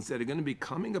things that are going to be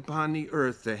coming upon the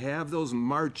earth, to have those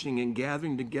marching and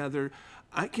gathering together.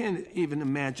 I can't even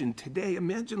imagine today.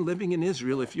 Imagine living in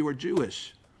Israel if you were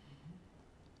Jewish.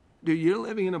 Dude, you're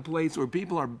living in a place where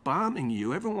people are bombing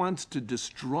you. Everyone wants to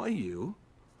destroy you.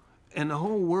 And the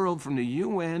whole world, from the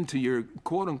UN to your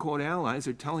quote-unquote allies,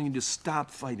 are telling you to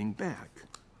stop fighting back.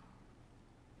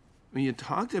 When you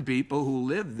talk to people who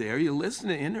live there, you listen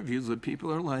to interviews with people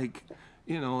who are like,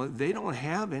 you know, they don't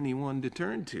have anyone to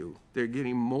turn to. They're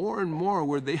getting more and more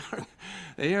where they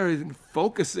are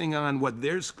focusing on what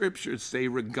their scriptures say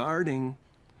regarding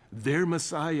their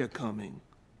Messiah coming,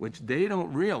 which they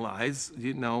don't realize,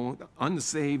 you know,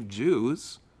 unsaved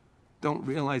Jews don't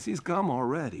realize he's come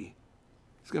already.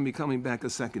 He's going to be coming back a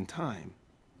second time.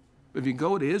 If you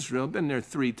go to Israel, been there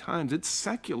 3 times, it's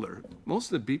secular. Most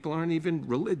of the people aren't even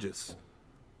religious.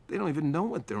 They don't even know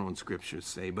what their own scriptures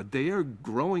say, but they are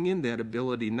growing in that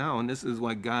ability now, and this is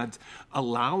why God's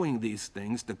allowing these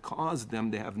things to cause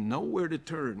them to have nowhere to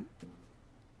turn.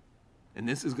 And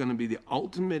this is going to be the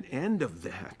ultimate end of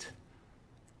that.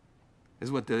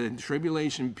 Is what the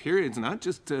tribulation period is, not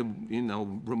just to, you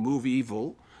know, remove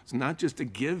evil. It's not just to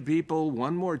give people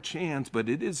one more chance, but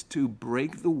it is to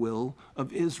break the will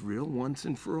of Israel once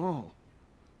and for all.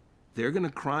 They're going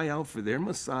to cry out for their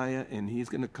Messiah, and he's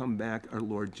going to come back, our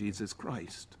Lord Jesus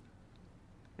Christ.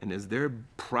 And as they're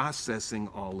processing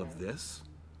all of this,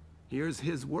 here's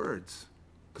his words.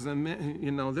 Because,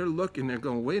 you know, they're looking, they're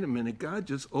going, wait a minute, God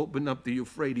just opened up the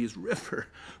Euphrates River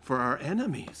for our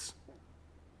enemies.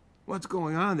 What's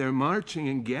going on? They're marching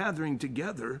and gathering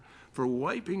together for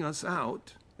wiping us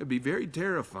out. It'd be very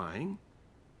terrifying.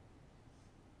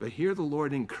 But here the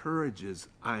Lord encourages,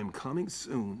 I am coming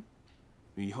soon.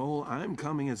 Behold, I am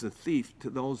coming as a thief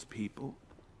to those people.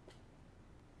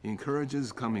 He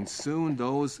encourages coming soon.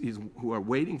 Those who are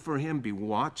waiting for him, be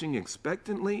watching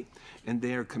expectantly, and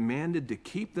they are commanded to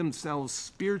keep themselves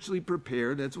spiritually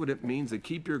prepared. That's what it means, to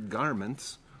keep your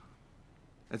garments.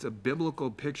 That's a biblical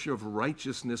picture of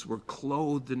righteousness. We're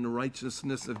clothed in the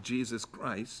righteousness of Jesus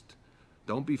Christ.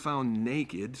 Don't be found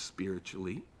naked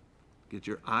spiritually. Get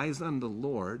your eyes on the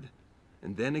Lord.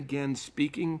 And then again,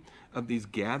 speaking of these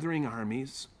gathering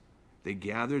armies, they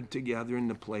gathered together in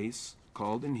the place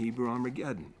called in Hebrew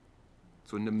Armageddon.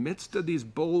 So in the midst of these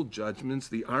bold judgments,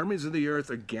 the armies of the earth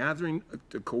are gathering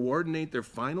to coordinate their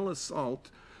final assault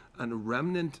on a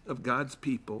remnant of God's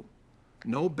people.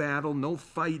 No battle, no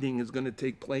fighting is going to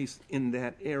take place in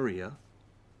that area.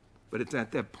 But it's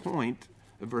at that point,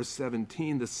 in verse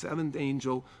 17, the 7th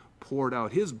angel poured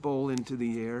out his bowl into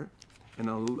the air, and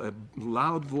a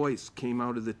loud voice came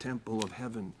out of the temple of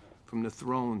heaven from the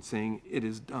throne saying, it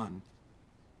is done.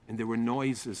 And there were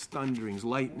noises, thunderings,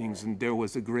 lightnings, and there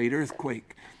was a great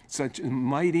earthquake, such a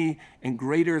mighty and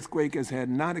great earthquake as had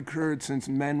not occurred since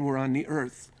men were on the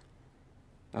earth.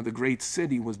 Now the great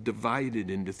city was divided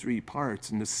into 3 parts,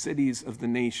 and the cities of the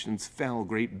nations fell.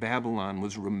 Great Babylon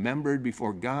was remembered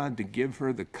before God to give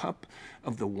her the cup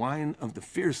of the wine of the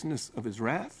fierceness of his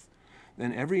wrath.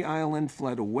 Then every island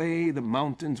fled away, the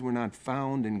mountains were not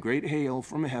found, and great hail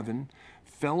from heaven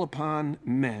fell upon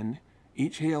men,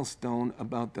 each hailstone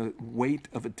about the weight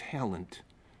of a talent.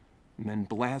 Men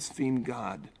blasphemed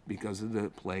God because of the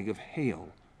plague of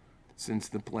hail, since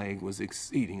the plague was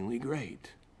exceedingly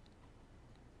great.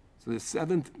 So the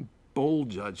 7th bowl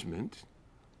judgment,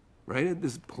 right at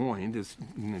this point, is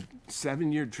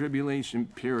 7-year tribulation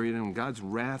period, and God's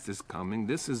wrath is coming.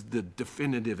 This is the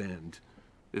definitive end,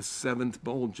 this 7th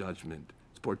bowl judgment.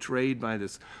 It's portrayed by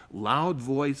this loud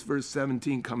voice, verse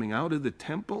 17, coming out of the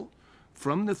temple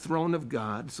from the throne of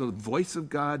God. So the voice of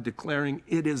God declaring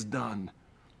it is done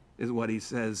is what he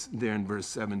says there in verse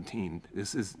 17.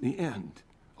 This is the end.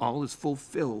 All is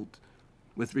fulfilled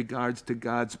with regards to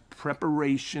God's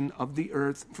preparation of the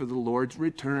earth for the Lord's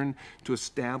return to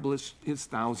establish his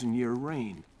 1,000-year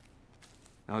reign.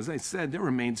 Now, as I said, there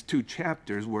remains 2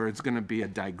 chapters where it's going to be a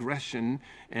digression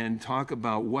and talk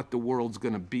about what the world's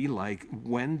going to be like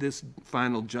when this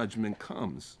final judgment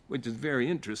comes, which is very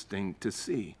interesting to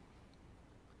see.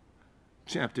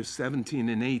 Chapters 17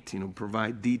 and 18 will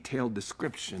provide detailed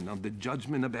description of the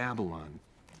judgment of Babylon,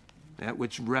 that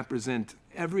which represent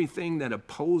everything that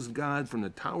opposed God from the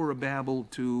Tower of Babel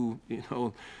to,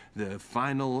 the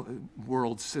final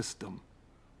world system.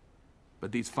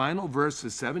 But these final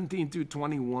verses, 17 through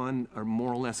 21, are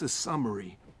more or less a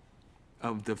summary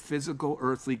of the physical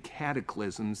earthly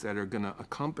cataclysms that are going to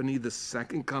accompany the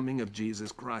second coming of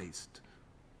Jesus Christ.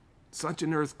 Such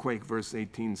an earthquake, verse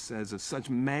 18 says, of such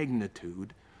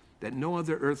magnitude that no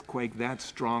other earthquake that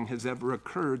strong has ever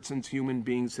occurred since human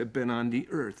beings have been on the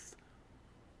earth.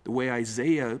 The way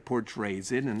Isaiah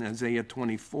portrays it in Isaiah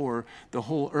 24, the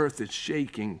whole earth is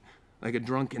shaking like a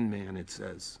drunken man, it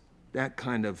says. That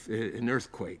kind of an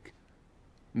earthquake.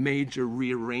 Major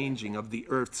rearranging of the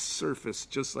earth's surface,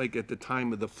 just like at the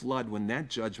time of the flood when that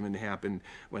judgment happened,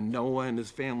 when Noah and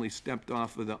his family stepped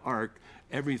off of the ark,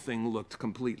 everything looked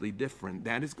completely different.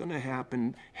 That is going to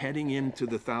happen heading into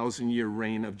the 1,000-year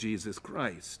reign of Jesus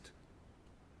Christ.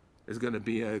 There's going to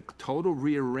be a total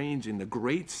rearranging. The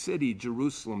great city,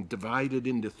 Jerusalem, divided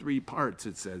into 3 parts,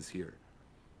 it says here.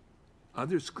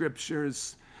 Other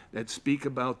scriptures that speak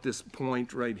about this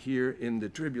point right here in the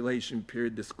tribulation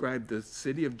period describe the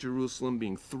city of Jerusalem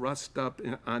being thrust up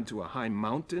onto a high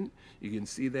mountain. You can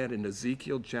see that in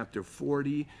Ezekiel chapter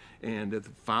 40 and at the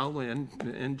following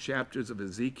end chapters of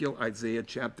Ezekiel. Isaiah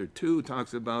chapter 2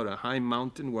 talks about a high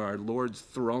mountain where our Lord's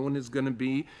throne is going to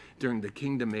be during the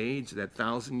kingdom age, that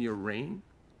 1,000-year reign.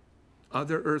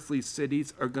 Other earthly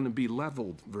cities are going to be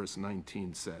leveled, verse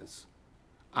 19 says.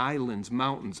 Islands,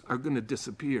 mountains are going to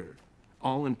disappear,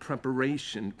 all in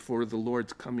preparation for the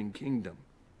Lord's coming kingdom.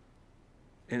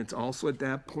 And it's also at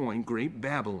that point, great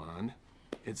Babylon,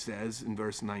 it says in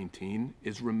verse 19,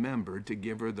 is remembered to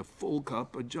give her the full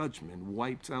cup of judgment,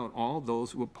 wipes out all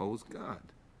those who oppose God.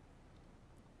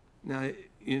 Now,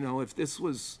 if this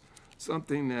was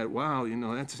something that, wow,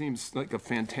 that seems like a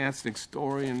fantastic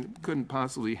story and couldn't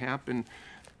possibly happen,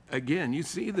 again, you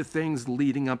see the things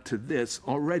leading up to this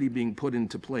already being put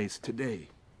into place today.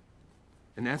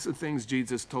 And that's the things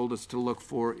Jesus told us to look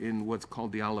for in what's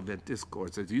called the Olivet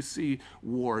Discourse. As you see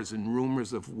wars and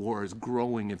rumors of wars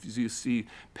growing, if you see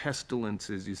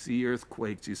pestilences, you see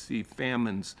earthquakes, you see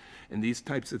famines, and these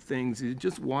types of things, you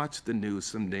just watch the news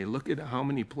someday. Look at how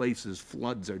many places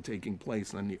floods are taking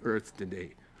place on the earth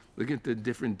today. Look at the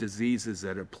different diseases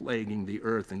that are plaguing the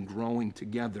earth and growing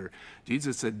together.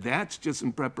 Jesus said that's just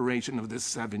in preparation of this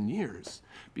 7 years.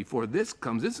 Before this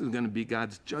comes, this is going to be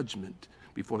God's judgment.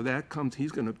 Before that comes,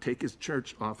 he's going to take his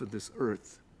church off of this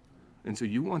earth. And so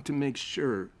you want to make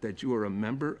sure that you are a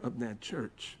member of that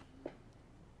church.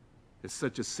 It's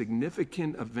such a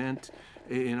significant event.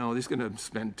 He's going to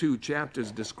spend 2 chapters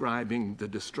describing the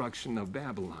destruction of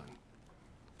Babylon.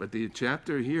 But the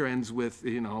chapter here ends with,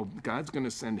 God's going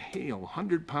to send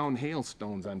 100-pound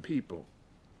hailstones on people.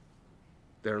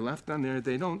 They're left on there.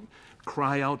 They don't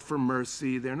cry out for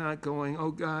mercy. They're not going,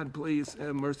 oh, God, please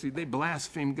have mercy. They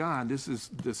blaspheme God. This is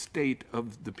the state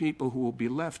of the people who will be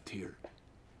left here.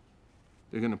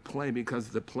 They're going to play because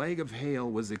the plague of hail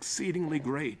was exceedingly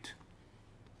great.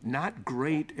 Not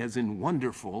great as in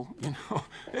wonderful,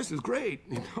 this is great,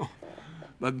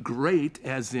 but great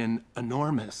as in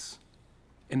enormous,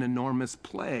 an enormous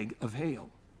plague of hail.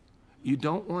 You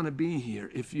don't want to be here.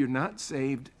 If you're not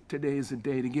saved, today is the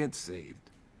day to get saved.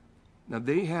 Now,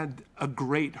 they had a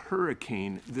great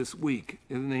hurricane this week.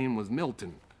 His name was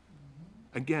Milton.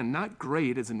 Again, not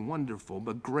great as in wonderful,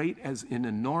 but great as in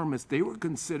enormous. They were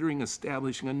considering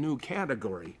establishing a new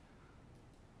category.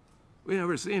 We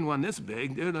never seen one this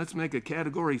big. Dude, let's make a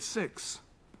category 6.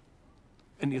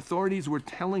 And the authorities were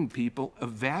telling people,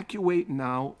 evacuate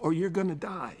now or you're going to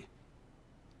die.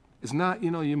 It's not,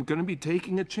 you're going to be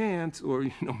taking a chance or,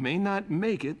 may not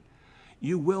make it.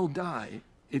 You will die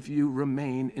if you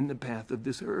remain in the path of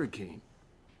this hurricane.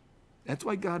 That's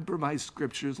why God provides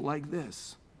scriptures like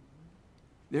this.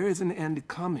 There is an end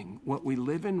coming. What we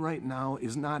live in right now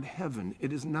is not heaven.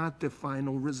 It is not the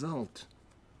final result.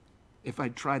 If I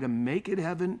try to make it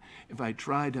heaven, if I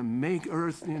try to make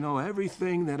earth,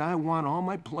 everything that I want, all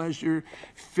my pleasure,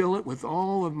 fill it with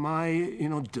all of my,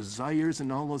 desires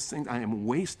and all those things, I am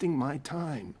wasting my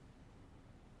time.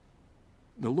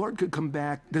 The Lord could come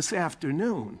back this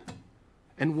afternoon.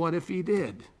 And what if he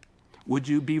did? Would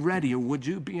you be ready, or would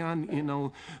you be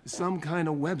on, some kind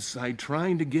of website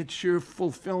trying to get your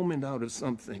fulfillment out of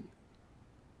something?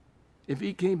 If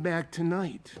he came back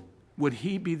tonight, would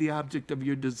he be the object of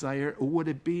your desire, or would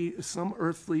it be some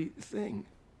earthly thing?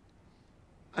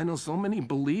 I know so many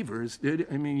believers,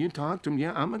 you talk to them,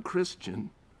 yeah, I'm a Christian.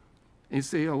 And you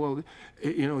say, oh, well,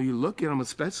 you look at them,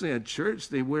 especially at church,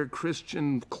 they wear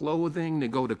Christian clothing, they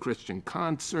go to Christian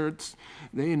concerts,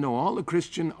 they know all the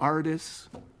Christian artists,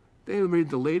 they read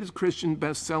the latest Christian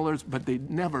bestsellers, but they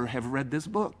never have read this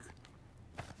book.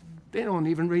 They don't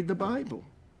even read the Bible.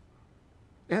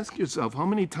 Ask yourself, how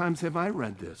many times have I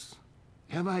read this?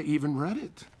 Have I even read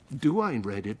it? Do I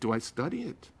read it? Do I study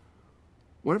it?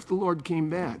 What if the Lord came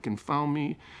back and found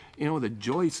me, with a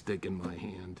joystick in my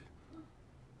hand?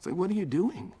 It's like, what are you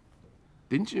doing?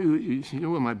 Didn't you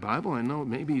know in my Bible, I know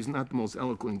maybe he's not the most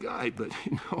eloquent guy, but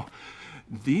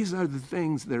these are the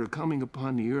things that are coming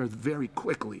upon the earth very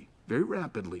quickly, very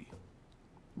rapidly,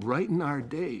 right in our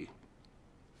day.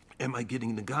 Am I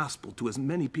getting the gospel to as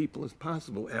many people as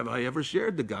possible? Have I ever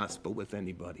shared the gospel with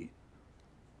anybody?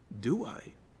 Do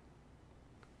I?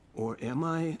 Or am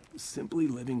I simply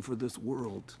living for this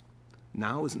world?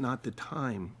 Now is not the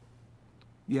time.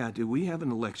 Yeah, do we have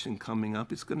an election coming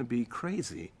up? It's going to be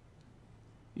crazy.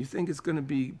 You think it's going to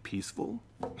be peaceful?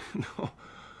 No.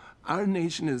 Our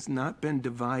nation has not been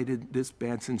divided this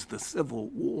bad since the Civil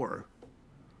War.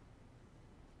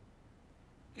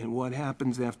 And what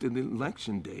happens after the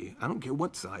election day? I don't care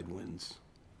what side wins.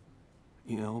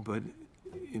 But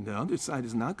the other side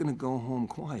is not going to go home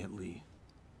quietly.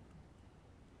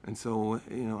 And so,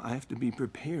 I have to be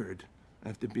prepared. I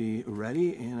have to be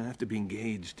ready, and I have to be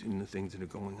engaged in the things that are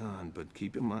going on. But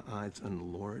keeping my eyes on the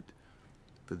Lord,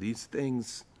 for these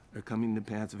things are coming to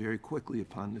pass very quickly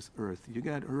upon this earth. You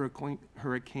got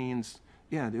hurricanes.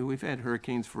 Yeah, we've had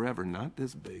hurricanes forever, not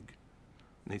this big.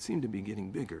 And they seem to be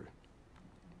getting bigger.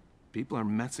 People are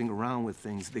messing around with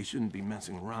things they shouldn't be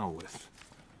messing around with.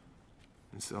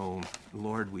 And so,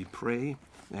 Lord, we pray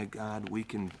that, God, we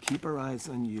can keep our eyes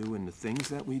on you and the things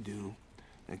that we do,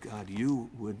 that, God, you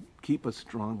would keep us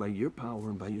strong by your power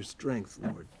and by your strength,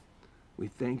 Lord. We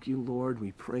thank you, Lord.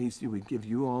 We praise you. We give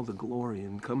you all the glory,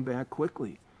 and come back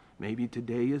quickly. Maybe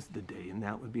today is the day, and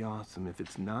that would be awesome. If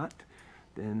it's not,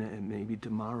 then maybe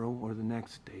tomorrow or the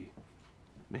next day.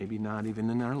 Maybe not even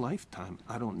in our lifetime.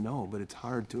 I don't know, but it's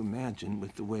hard to imagine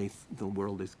with the way the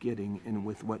world is getting and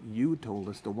with what you told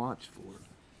us to watch for.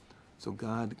 So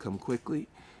God, come quickly,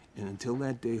 and until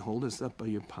that day, hold us up by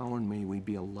your power, and may we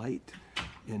be a light,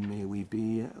 and may we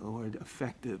be, Lord,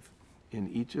 effective in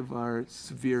each of our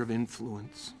sphere of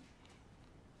influence.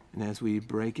 And as we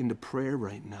break into prayer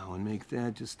right now and make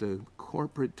that just a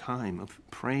corporate time of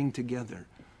praying together,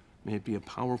 may it be a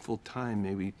powerful time.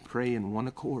 May we pray in one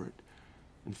accord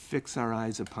and fix our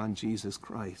eyes upon Jesus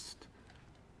Christ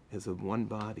as of one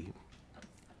body.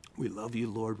 We love you,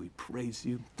 Lord. We praise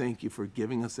you. Thank you for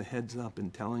giving us a heads up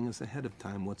and telling us ahead of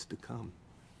time what's to come.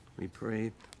 We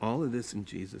pray all of this in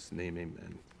Jesus' name,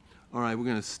 amen. All right, we're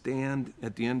going to stand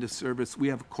at the end of service. We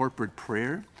have corporate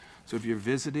prayer. So if you're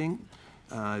visiting,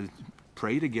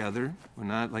 pray together. We're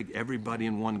not like everybody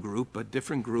in one group, but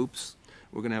different groups.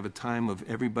 We're going to have a time of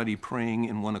everybody praying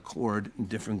in one accord in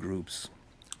different groups.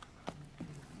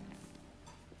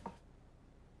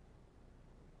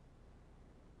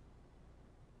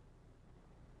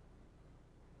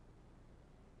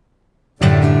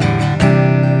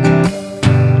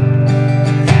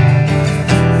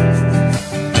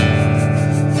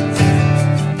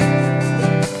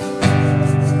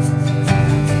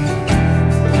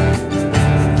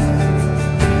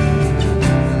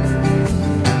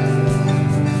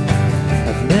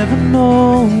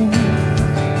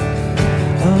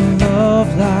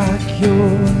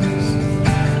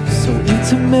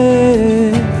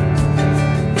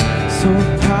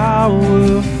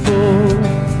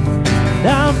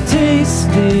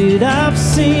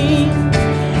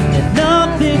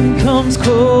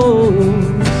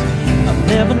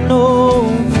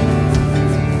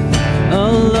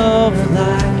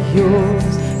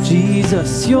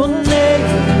 Jesus, your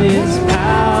name is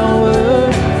power,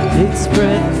 it's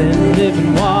breath and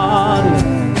living water.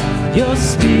 Your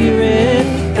spirit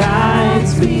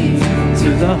guides me to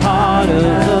the heart of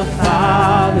the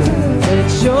Father.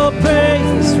 Let your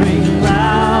praise ring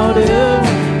louder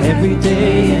every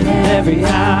day and every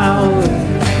hour.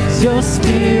 'Cause your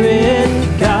spirit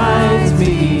guides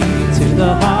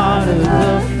the heart of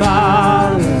the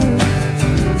Father.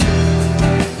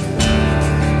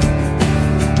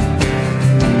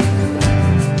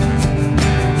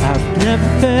 I've never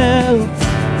felt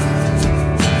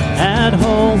at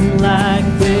home like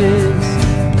this,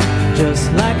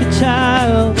 just like a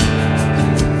child,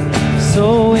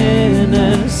 so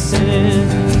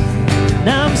innocent.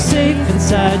 Now I'm safe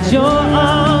inside your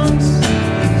arms,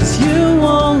 'cause you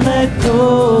won't let go.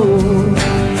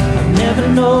 I've never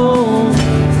known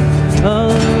a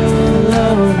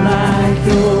love like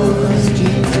yours,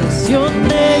 Jesus. Your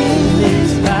name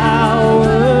is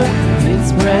power,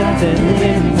 it's breath and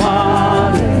living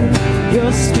water.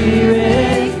 Your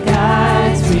spirit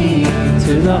guides me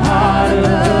to the heart of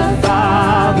the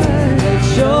Father. Let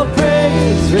your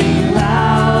praise ring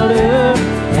louder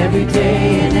every day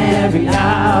and every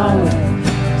hour.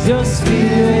 Your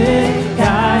spirit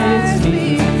guides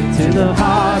me to the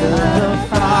heart of the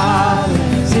Father.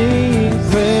 Sing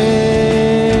praise.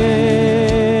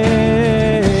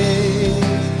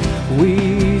 We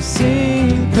sing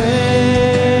praise.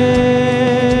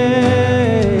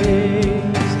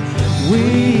 We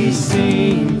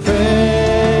sing praise.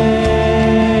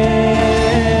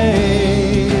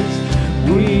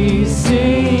 We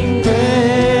sing praise.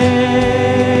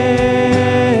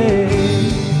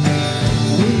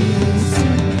 We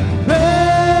sing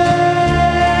praise.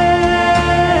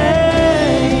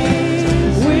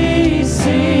 We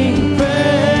sing praise.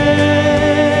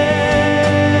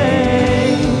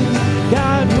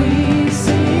 God, we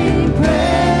sing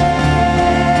praise.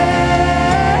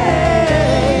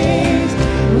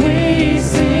 We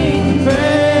sing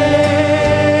praise.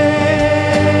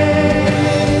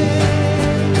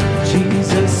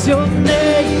 Jesus, your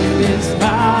name is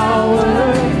power,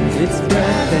 it's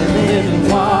breath and living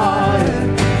water.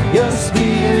 Your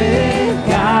spirit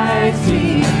guides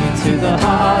me to the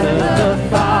heart of the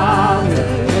Father.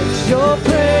 Let your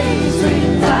praise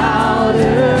ring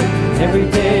louder every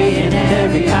day and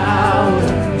every hour.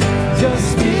 Your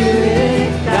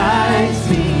spirit guides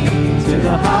me to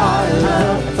the heart of the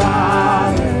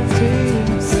Father.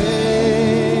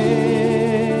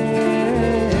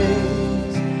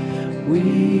 We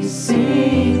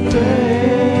sing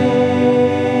praise.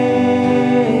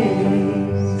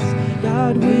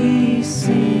 God, we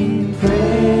sing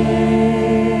praise.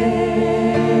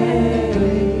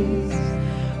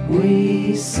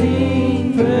 We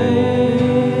sing praise.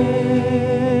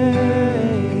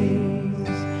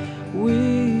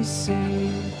 We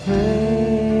sing praise.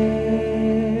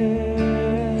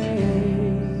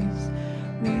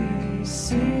 We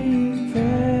sing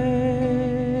praise.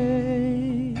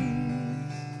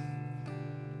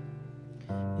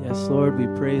 Yes, Lord, we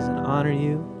praise and honor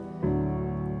you.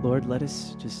 Lord, let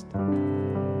us just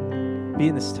be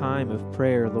in this time of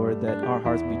prayer, Lord, that our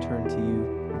hearts be turned to you.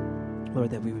 Lord,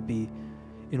 that we would be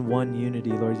in one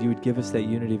unity. Lord, you would give us that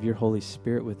unity of your Holy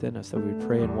Spirit within us, that we would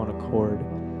pray in one accord.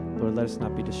 Lord, let us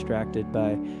not be distracted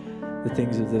by the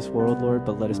things of this world, Lord,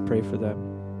 but let us pray for them.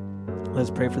 Let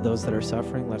us pray for those that are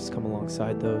suffering. Let us come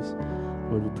alongside those.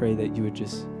 Lord, we pray that you would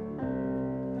just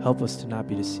help us to not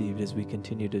be deceived as we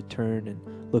continue to turn and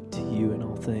look to you in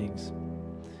all things.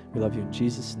 We love you in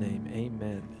Jesus' name.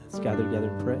 Amen. Let's gather together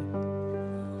and pray.